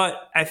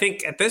 But I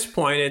think at this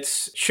point, it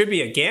should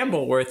be a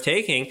gamble worth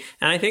taking.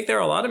 And I think there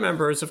are a lot of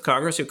members of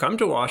Congress who come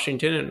to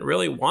Washington and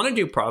really want to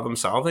do problem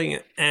solving.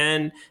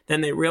 And then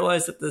they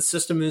realize that the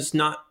system is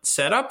not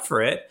set up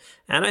for it.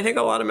 And I think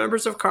a lot of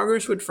members of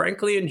Congress would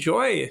frankly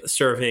enjoy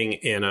serving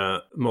in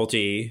a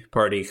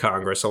multi-party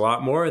Congress a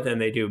lot more than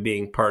they do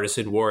being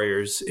partisan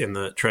warriors in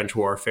the trench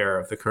warfare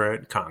of the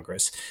current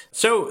Congress.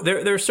 So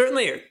there's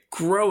certainly a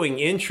growing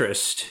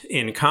interest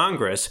in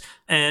Congress.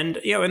 And,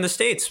 in the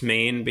states,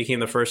 Maine became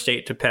the first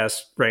state to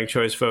pass ranked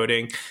choice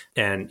voting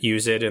and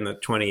use it in the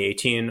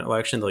 2018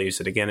 election. They'll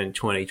use it again in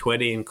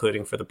 2020,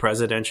 including for the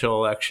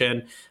presidential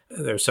election.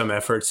 There's some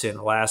efforts in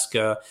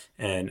Alaska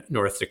and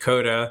North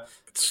Dakota.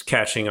 It's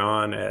catching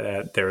on.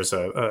 There's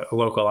a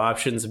local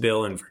options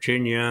bill in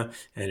Virginia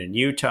and in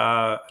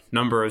Utah. A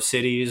number of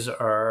cities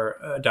are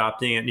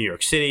adopting it. New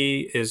York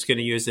City is going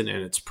to use it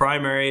in its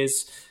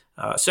primaries.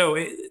 So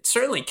it's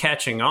certainly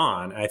catching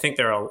on. I think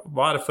there are a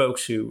lot of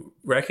folks who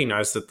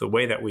recognize that the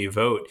way that we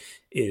vote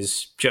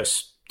is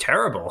just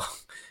terrible.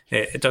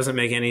 It doesn't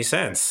make any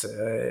sense.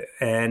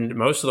 And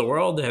most of the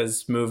world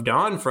has moved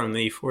on from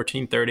the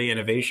 1430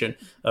 innovation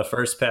of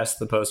first past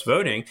the post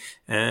voting.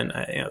 And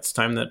it's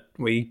time that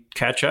we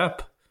catch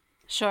up.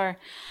 Sure.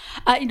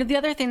 The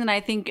other thing that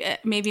I think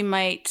maybe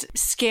might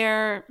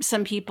scare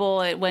some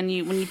people when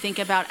you think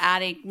about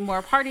adding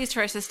more parties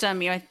to our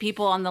system,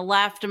 people on the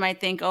left might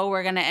think, oh,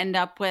 we're going to end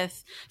up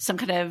with some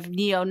kind of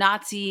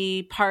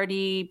neo-Nazi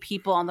party.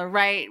 People on the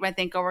right might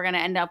think, oh, we're going to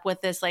end up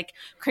with this like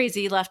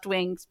crazy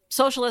left-wing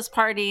socialist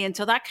party. And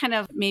so that kind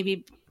of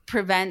maybe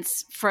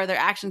prevents further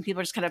action.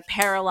 People are just kind of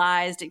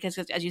paralyzed because,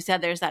 as you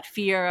said, there's that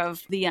fear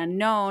of the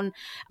unknown.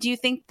 Do you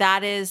think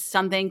that is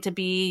something to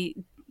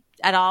be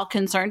at all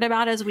concerned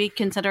about as we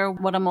consider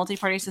what a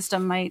multi-party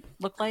system might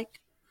look like?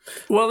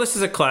 Well, this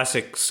is a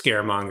classic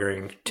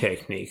scaremongering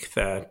technique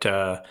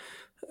that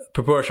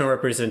proportional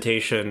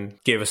representation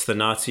gave us the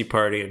Nazi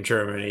Party in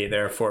Germany,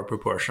 therefore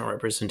proportional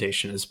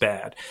representation is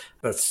bad.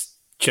 That's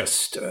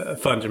just a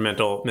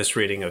fundamental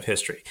misreading of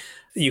history.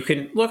 You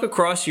can look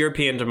across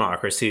European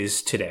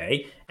democracies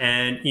today,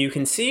 and you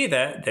can see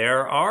that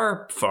there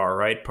are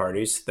far-right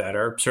parties that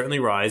are certainly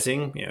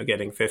rising,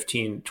 getting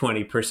 15,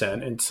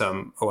 20% in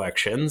some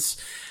elections.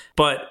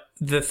 But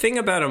the thing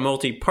about a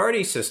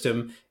multi-party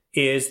system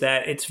is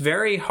that it's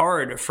very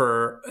hard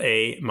for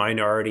a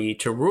minority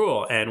to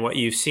rule. And what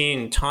you've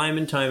seen time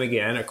and time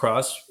again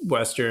across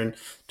Western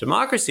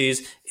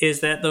democracies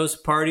is that those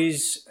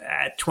parties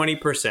at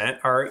 20%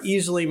 are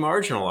easily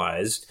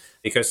marginalized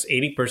because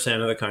 80%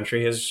 of the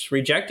country has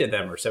rejected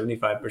them, or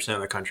 75%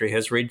 of the country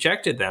has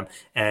rejected them.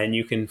 And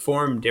you can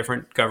form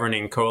different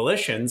governing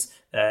coalitions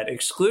that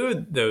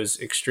exclude those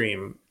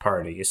extreme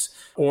parties.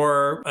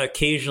 Or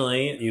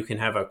occasionally you can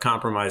have a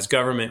compromise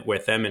government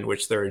with them in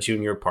which they're a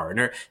junior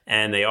partner,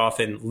 and they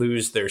often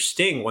lose their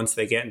sting once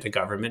they get into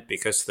government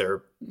because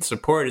their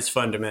support is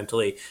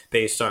fundamentally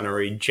based on a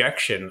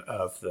rejection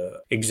of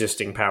the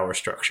existing power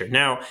structure.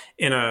 Now,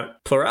 in a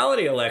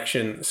plurality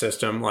election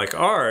system like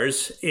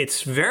ours,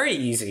 it's very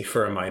easy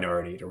for a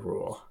minority to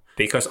rule,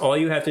 because all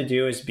you have to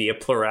do is be a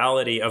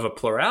plurality of a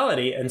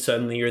plurality, and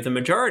suddenly you're the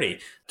majority.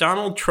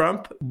 Donald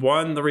Trump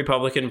won the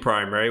Republican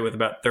primary with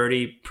about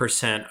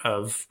 30%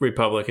 of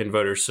Republican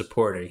voters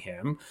supporting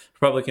him.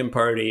 Republican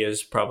Party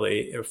is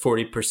probably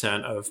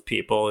 40% of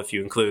people, if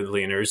you include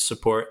leaners,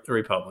 support the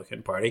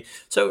Republican Party.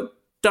 So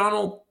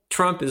Donald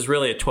Trump is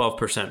really a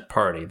 12%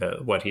 party,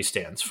 what he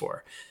stands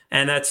for.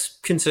 And that's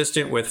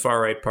consistent with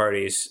far-right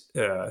parties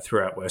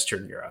throughout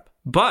Western Europe.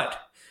 But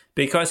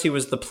because he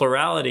was the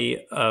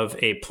plurality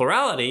of a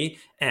plurality,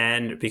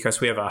 and because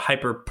we have a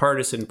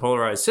hyper-partisan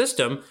polarized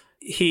system,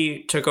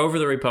 he took over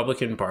the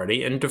Republican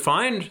Party and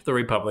defined the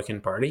Republican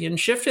Party and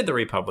shifted the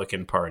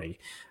Republican Party.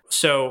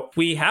 So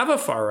we have a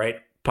far-right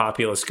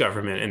populist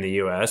government in the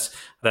U.S.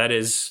 that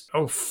is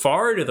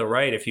far to the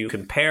right. If you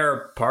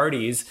compare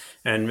parties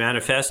and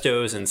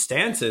manifestos and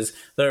stances,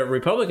 the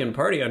Republican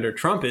Party under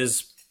Trump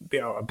is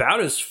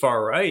about as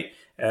far right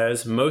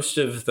as most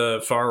of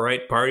the far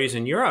right parties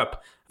in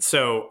Europe.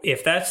 So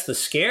if that's the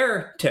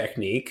scare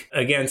technique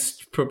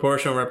against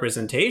proportional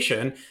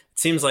representation, it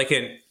seems like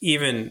an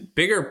even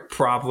bigger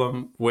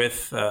problem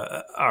with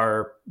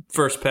our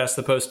first past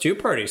the post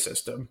two-party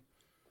system.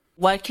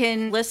 What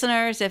can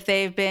listeners, if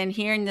they've been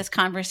hearing this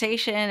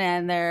conversation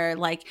and they're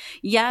like,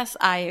 yes,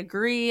 I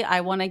agree,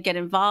 I want to get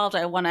involved,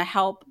 I want to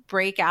help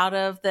break out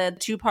of the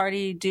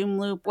two-party doom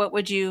loop, what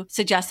would you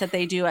suggest that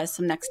they do as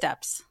some next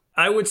steps?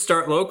 I would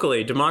start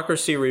locally.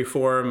 Democracy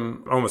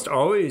reform almost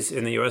always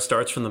in the U.S.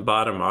 starts from the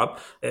bottom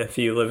up. If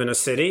you live in a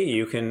city,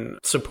 you can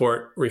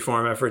support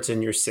reform efforts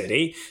in your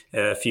city.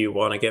 If you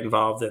want to get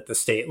involved at the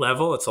state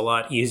level, it's a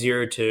lot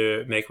easier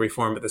to make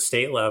reform at the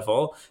state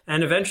level.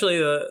 And eventually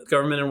the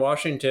government in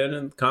Washington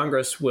and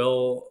Congress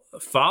will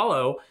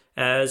follow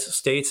as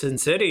states and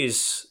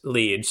cities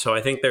lead. So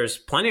I think there's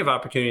plenty of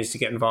opportunities to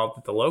get involved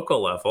at the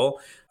local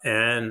level.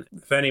 And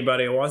if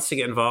anybody wants to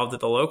get involved at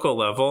the local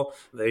level,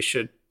 they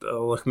should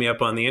look me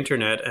up on the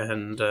internet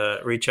and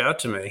reach out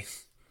to me.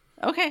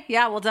 Okay.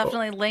 Yeah, we'll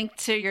definitely link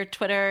to your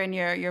Twitter and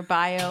your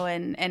bio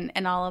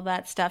and all of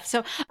that stuff.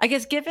 So I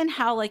guess given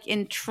how like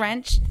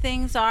entrenched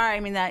things are, I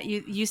mean, that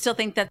you still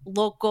think that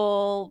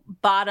local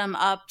bottom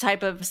up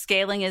type of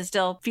scaling is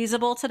still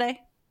feasible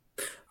today?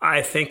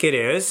 I think it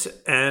is.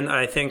 And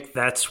I think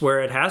that's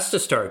where it has to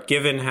start,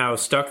 given how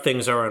stuck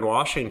things are in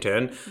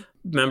Washington.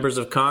 Members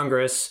of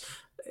Congress,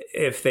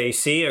 if they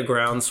see a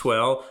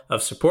groundswell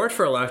of support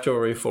for electoral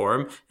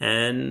reform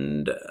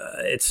and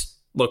it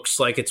looks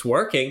like it's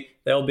working,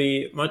 they'll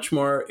be much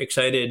more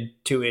excited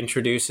to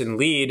introduce and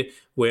lead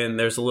when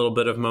there's a little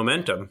bit of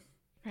momentum.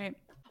 Right.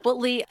 Well,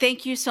 Lee,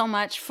 thank you so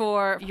much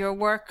for your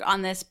work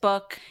on this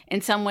book. In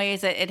some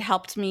ways, it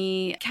helped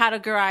me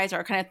categorize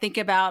or kind of think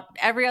about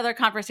every other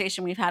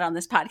conversation we've had on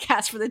this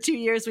podcast for the 2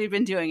 years we've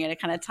been doing it.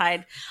 It kind of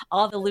tied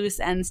all the loose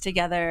ends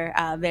together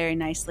very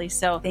nicely.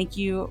 So thank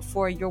you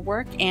for your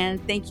work, and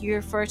thank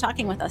you for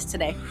talking with us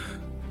today.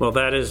 Well,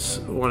 that is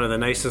one of the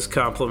nicest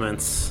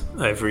compliments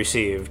I've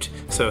received.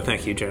 So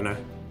thank you, Jenna.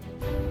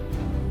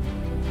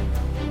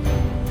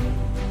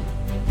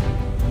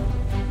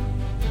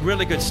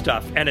 Really good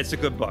stuff, and it's a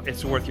good book.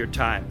 It's worth your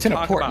time. It's an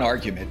important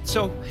argument.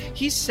 So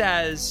he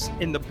says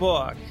in the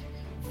book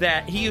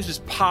that he uses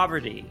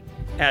poverty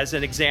as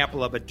an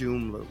example of a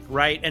doom loop,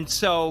 right? And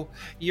so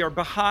you're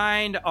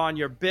behind on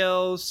your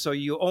bills, so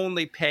you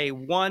only pay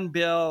one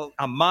bill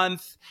a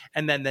month,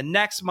 and then the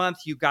next month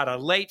you got a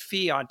late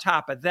fee on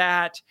top of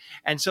that.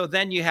 And so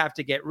then you have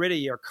to get rid of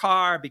your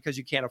car because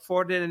you can't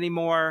afford it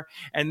anymore.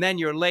 And then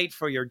you're late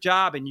for your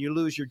job and you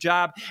lose your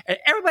job. And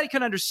everybody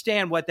can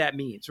understand what that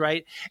means,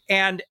 right?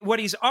 And what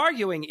he's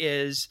arguing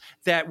is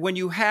that when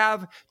you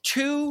have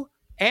two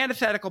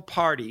antithetical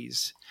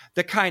parties,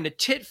 the kind of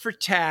tit for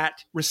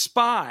tat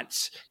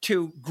response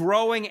to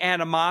growing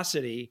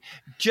animosity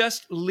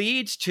just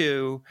leads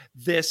to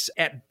this,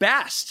 at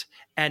best,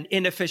 an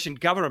inefficient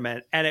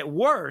government. And at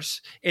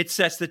worst, it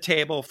sets the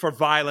table for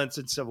violence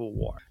and civil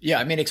war. Yeah,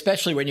 I mean,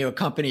 especially when you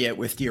accompany it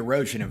with the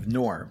erosion of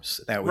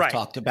norms that we've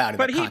talked about.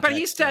 But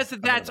he says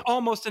that that's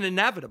almost an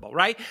inevitable,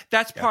 right?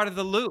 That's part of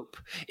the loop,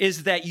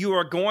 is that you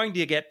are going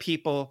to get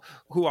people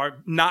who are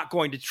not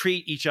going to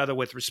treat each other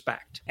with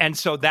respect. And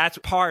so that's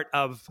part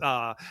of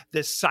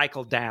this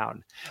cycle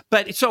down.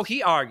 But so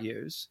he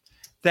argues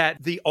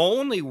that the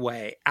only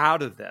way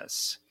out of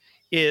this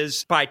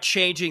is by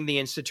changing the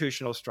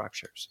institutional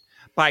structures,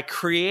 by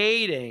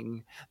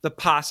creating the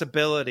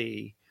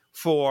possibility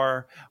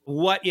for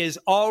what is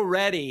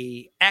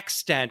already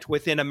extant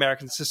within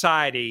American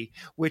society,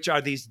 which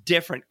are these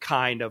different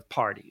kind of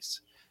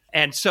parties.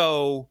 And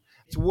so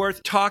it's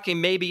worth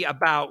talking maybe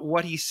about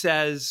what he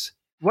says,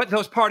 what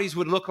those parties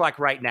would look like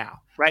right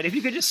now, right? If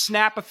you could just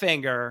snap a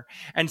finger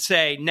and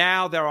say,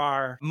 now there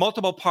are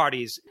multiple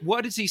parties,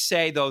 what does he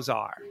say those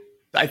are?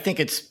 I think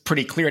it's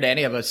pretty clear to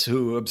any of us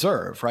who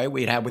observe, right?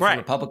 We'd have with the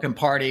Republican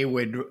Party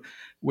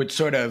would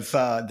sort of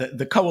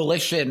the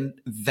coalition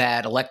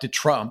that elected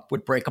Trump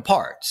would break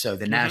apart. So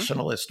the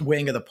nationalist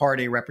wing of the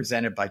party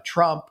represented by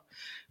Trump,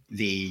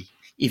 the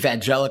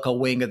evangelical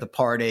wing of the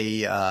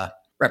party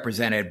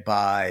represented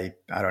by,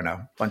 I don't know,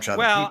 a bunch of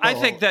other people. Well, I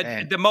think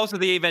that most of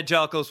the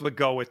evangelicals would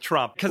go with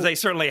Trump because they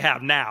certainly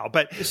have now.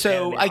 But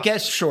I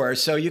guess, sure.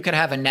 So you could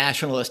have a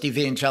nationalist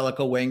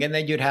evangelical wing, and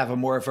then you'd have a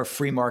more of a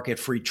free market,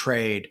 free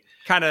trade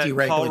kind of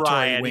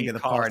deregulatory wing of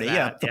the party.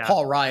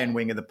 Paul Ryan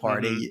wing of the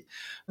party.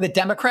 The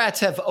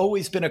Democrats have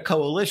always been a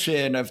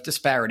coalition of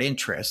disparate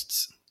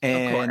interests.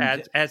 And of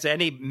course, as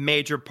any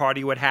major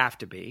party would have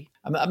to be.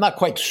 I'm not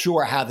quite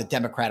sure how the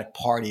Democratic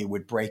Party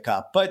would break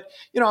up, but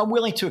I'm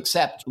willing to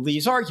accept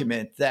Lee's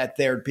argument that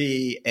there'd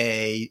be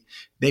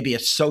maybe a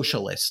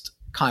socialist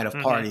kind of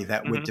party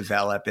that would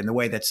develop in the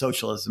way that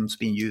socialism is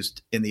being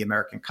used in the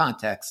American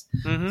context.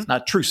 It's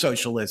not true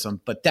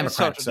socialism, but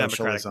democratic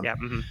socialism.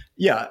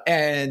 Yeah,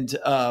 and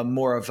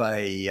more of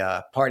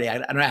a party. I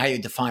don't know how you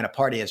define a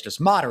party as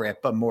just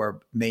moderate, but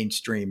more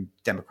mainstream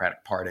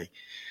Democratic Party.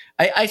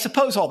 I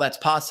suppose all that's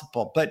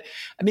possible, but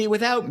I mean,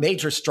 without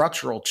major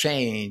structural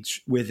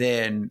change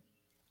within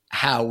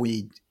how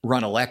we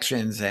run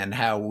elections and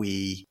how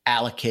we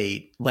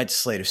allocate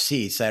legislative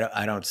seats,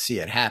 I don't see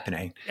it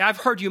happening. I've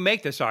heard you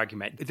make this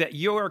argument that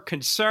your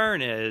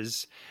concern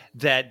is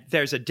that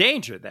there's a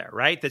danger there,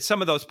 right? That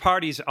some of those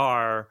parties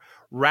are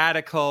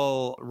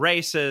radical,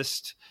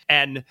 racist,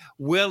 and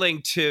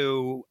willing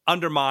to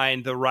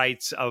undermine the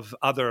rights of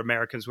other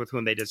Americans with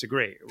whom they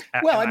disagree.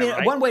 Well, I mean,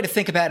 one way to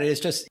think about it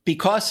is just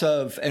because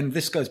of, and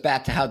this goes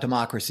back to how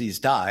democracies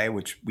die,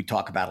 which we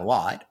talk about a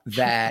lot,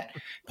 that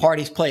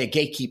parties play a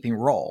gatekeeping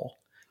role.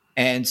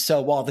 And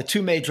so while the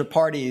two major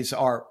parties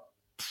are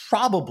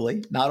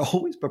probably, not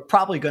always, but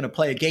probably going to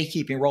play a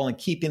gatekeeping role in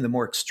keeping the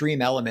more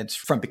extreme elements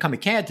from becoming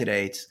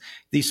candidates,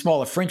 these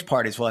smaller fringe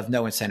parties will have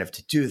no incentive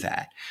to do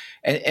that.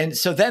 And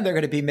so then they're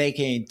going to be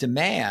making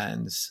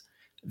demands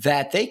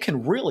that they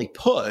can really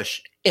push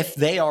if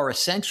they are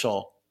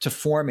essential to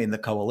forming the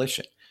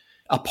coalition.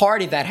 A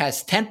party that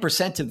has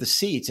 10% of the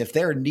seats, if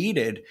they're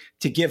needed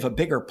to give a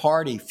bigger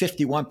party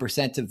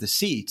 51% of the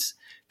seats,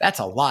 that's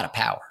a lot of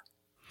power.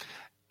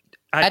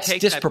 That's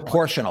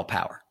disproportional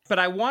power. But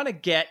I want to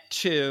get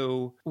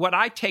to what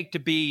I take to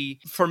be,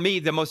 for me,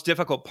 the most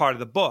difficult part of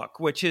the book,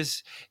 which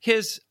is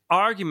his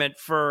argument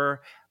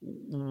for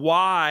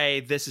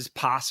why this is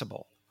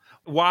possible,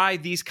 why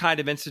these kind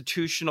of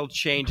institutional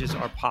changes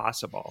are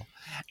possible.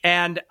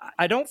 And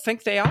I don't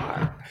think they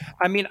are.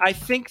 I mean, I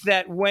think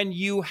that when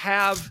you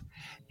have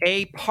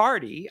a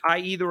party,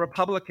 i.e. the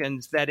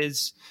Republicans, that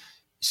is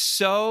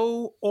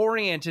so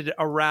oriented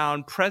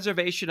around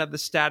preservation of the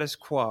status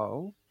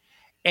quo,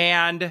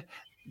 and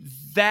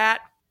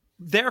that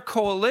their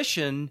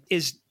coalition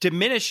is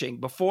diminishing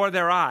before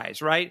their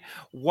eyes, right?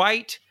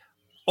 White,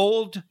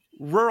 old,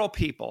 rural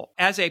people,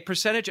 as a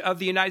percentage of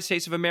the United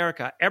States of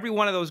America, every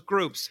one of those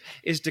groups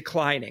is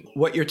declining.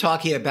 What you're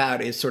talking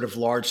about is sort of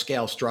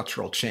large-scale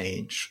structural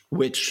change,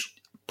 which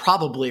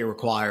probably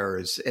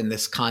requires, in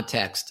this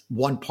context,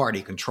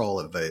 one-party control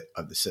of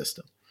the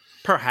system.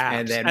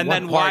 Perhaps. And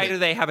then why do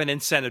they have an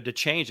incentive to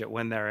change it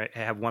when they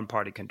have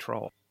one-party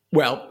control?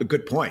 Well, a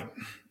good point.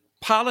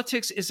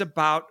 Politics is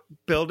about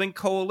building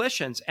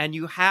coalitions, and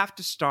you have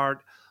to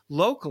start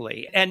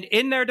locally. And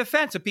in their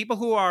defense, the people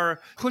who are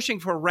pushing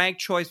for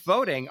ranked choice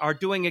voting are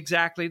doing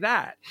exactly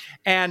that.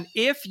 And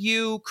if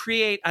you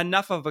create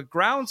enough of a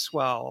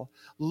groundswell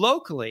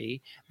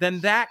locally,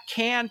 then that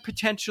can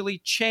potentially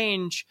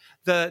change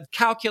the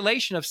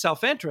calculation of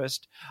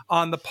self-interest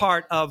on the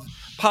part of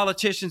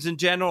politicians in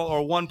general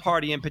or one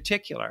party in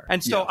particular.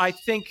 And so I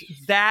think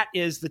that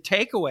is the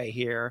takeaway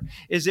here,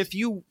 is if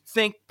you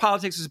think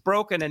politics is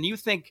broken and you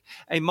think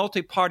a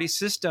multi-party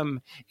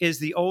system is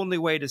the only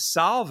way to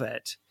solve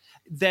it,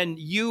 then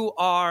you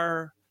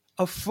are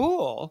a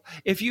fool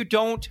if you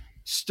don't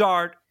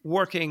start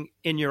working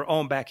in your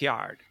own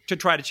backyard to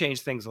try to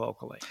change things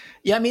locally.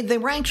 Yeah, I mean, the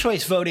ranked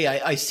choice voting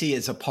I see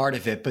as a part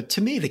of it. But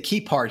to me, the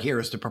key part here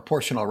is the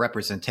proportional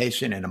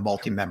representation in a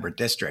multi-member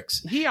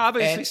districts. He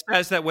obviously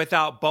says that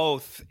without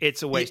both,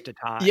 it's a waste of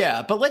time.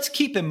 Yeah, but let's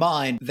keep in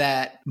mind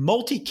that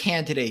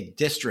multi-candidate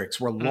districts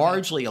were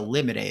largely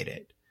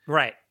eliminated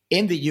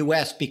in the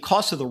U.S.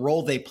 because of the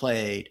role they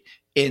played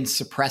in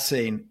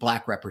suppressing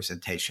Black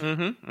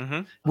representation,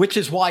 which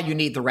is why you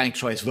need the ranked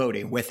choice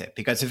voting with it.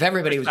 Because if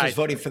everybody was just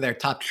voting for their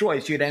top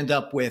choice, you'd end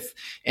up with,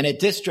 in a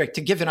district,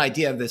 to give an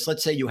idea of this,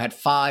 let's say you had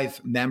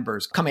 5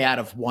 members coming out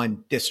of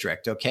one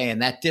district, okay?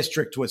 And that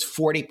district was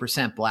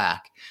 40%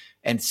 Black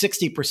and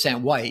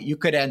 60% white. You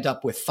could end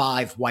up with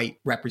 5 white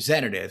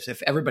representatives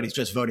if everybody's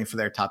just voting for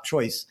their top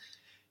choice,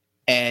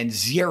 and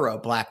 0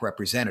 Black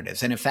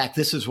representatives. And in fact,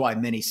 this is why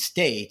many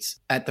states,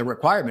 at the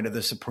requirement of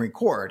the Supreme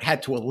Court,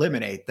 had to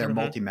eliminate their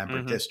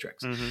multi-member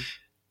districts.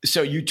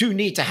 So you do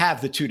need to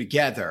have the two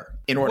together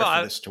in order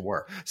for this to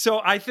work. So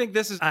I think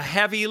this is a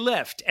heavy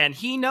lift, and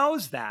he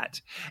knows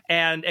that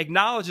and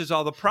acknowledges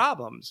all the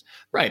problems.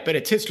 Right, but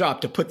it's his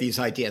job to put these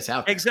ideas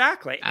out there.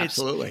 Exactly.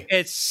 Absolutely.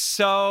 It's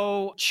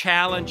so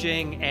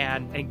challenging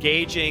and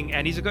engaging,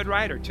 and he's a good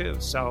writer, too.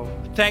 So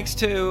thanks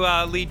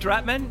to Lee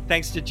Drutman.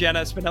 Thanks to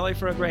Jenna Spinelli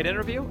for a great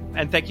interview.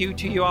 And thank you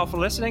to you all for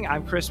listening.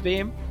 I'm Chris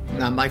Beam.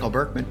 And I'm Michael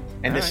Berkman.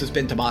 And this has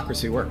been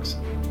Democracy Works.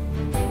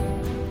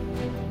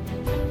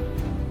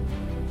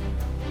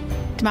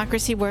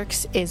 Democracy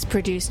Works is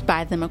produced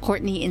by the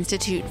McCourtney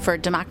Institute for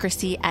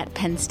Democracy at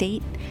Penn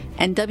State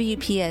and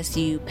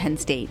WPSU Penn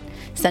State,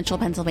 Central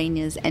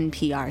Pennsylvania's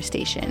NPR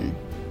station.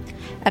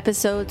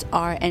 Episodes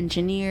are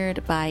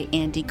engineered by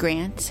Andy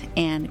Grant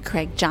and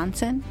Craig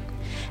Johnson,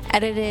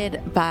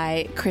 edited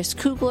by Chris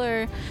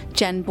Kugler,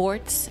 Jen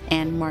Bortz,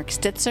 and Mark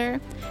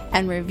Stitzer,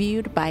 and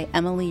reviewed by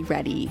Emily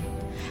Reddy.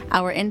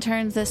 Our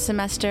interns this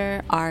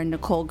semester are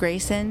Nicole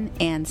Grayson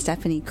and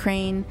Stephanie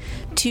Crane,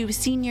 2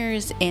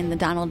 seniors in the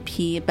Donald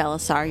P.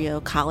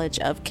 Belisario College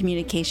of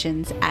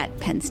Communications at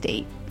Penn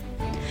State.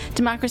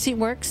 Democracy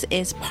Works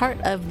is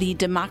part of the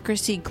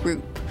Democracy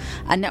Group,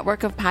 a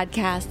network of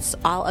podcasts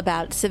all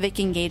about civic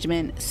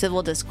engagement,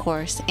 civil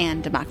discourse,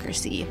 and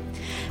democracy.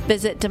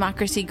 Visit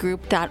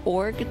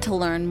democracygroup.org to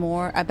learn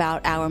more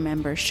about our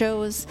member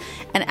shows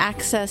and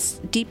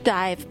access deep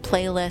dive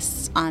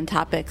playlists on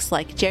topics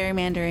like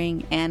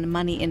gerrymandering and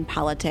money in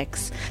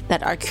politics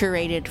that are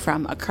curated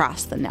from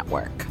across the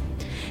network.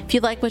 If you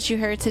like what you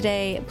heard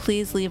today,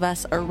 please leave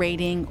us a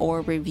rating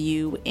or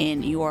review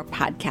in your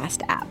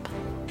podcast app.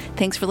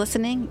 Thanks for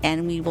listening,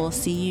 and we will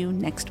see you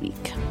next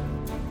week.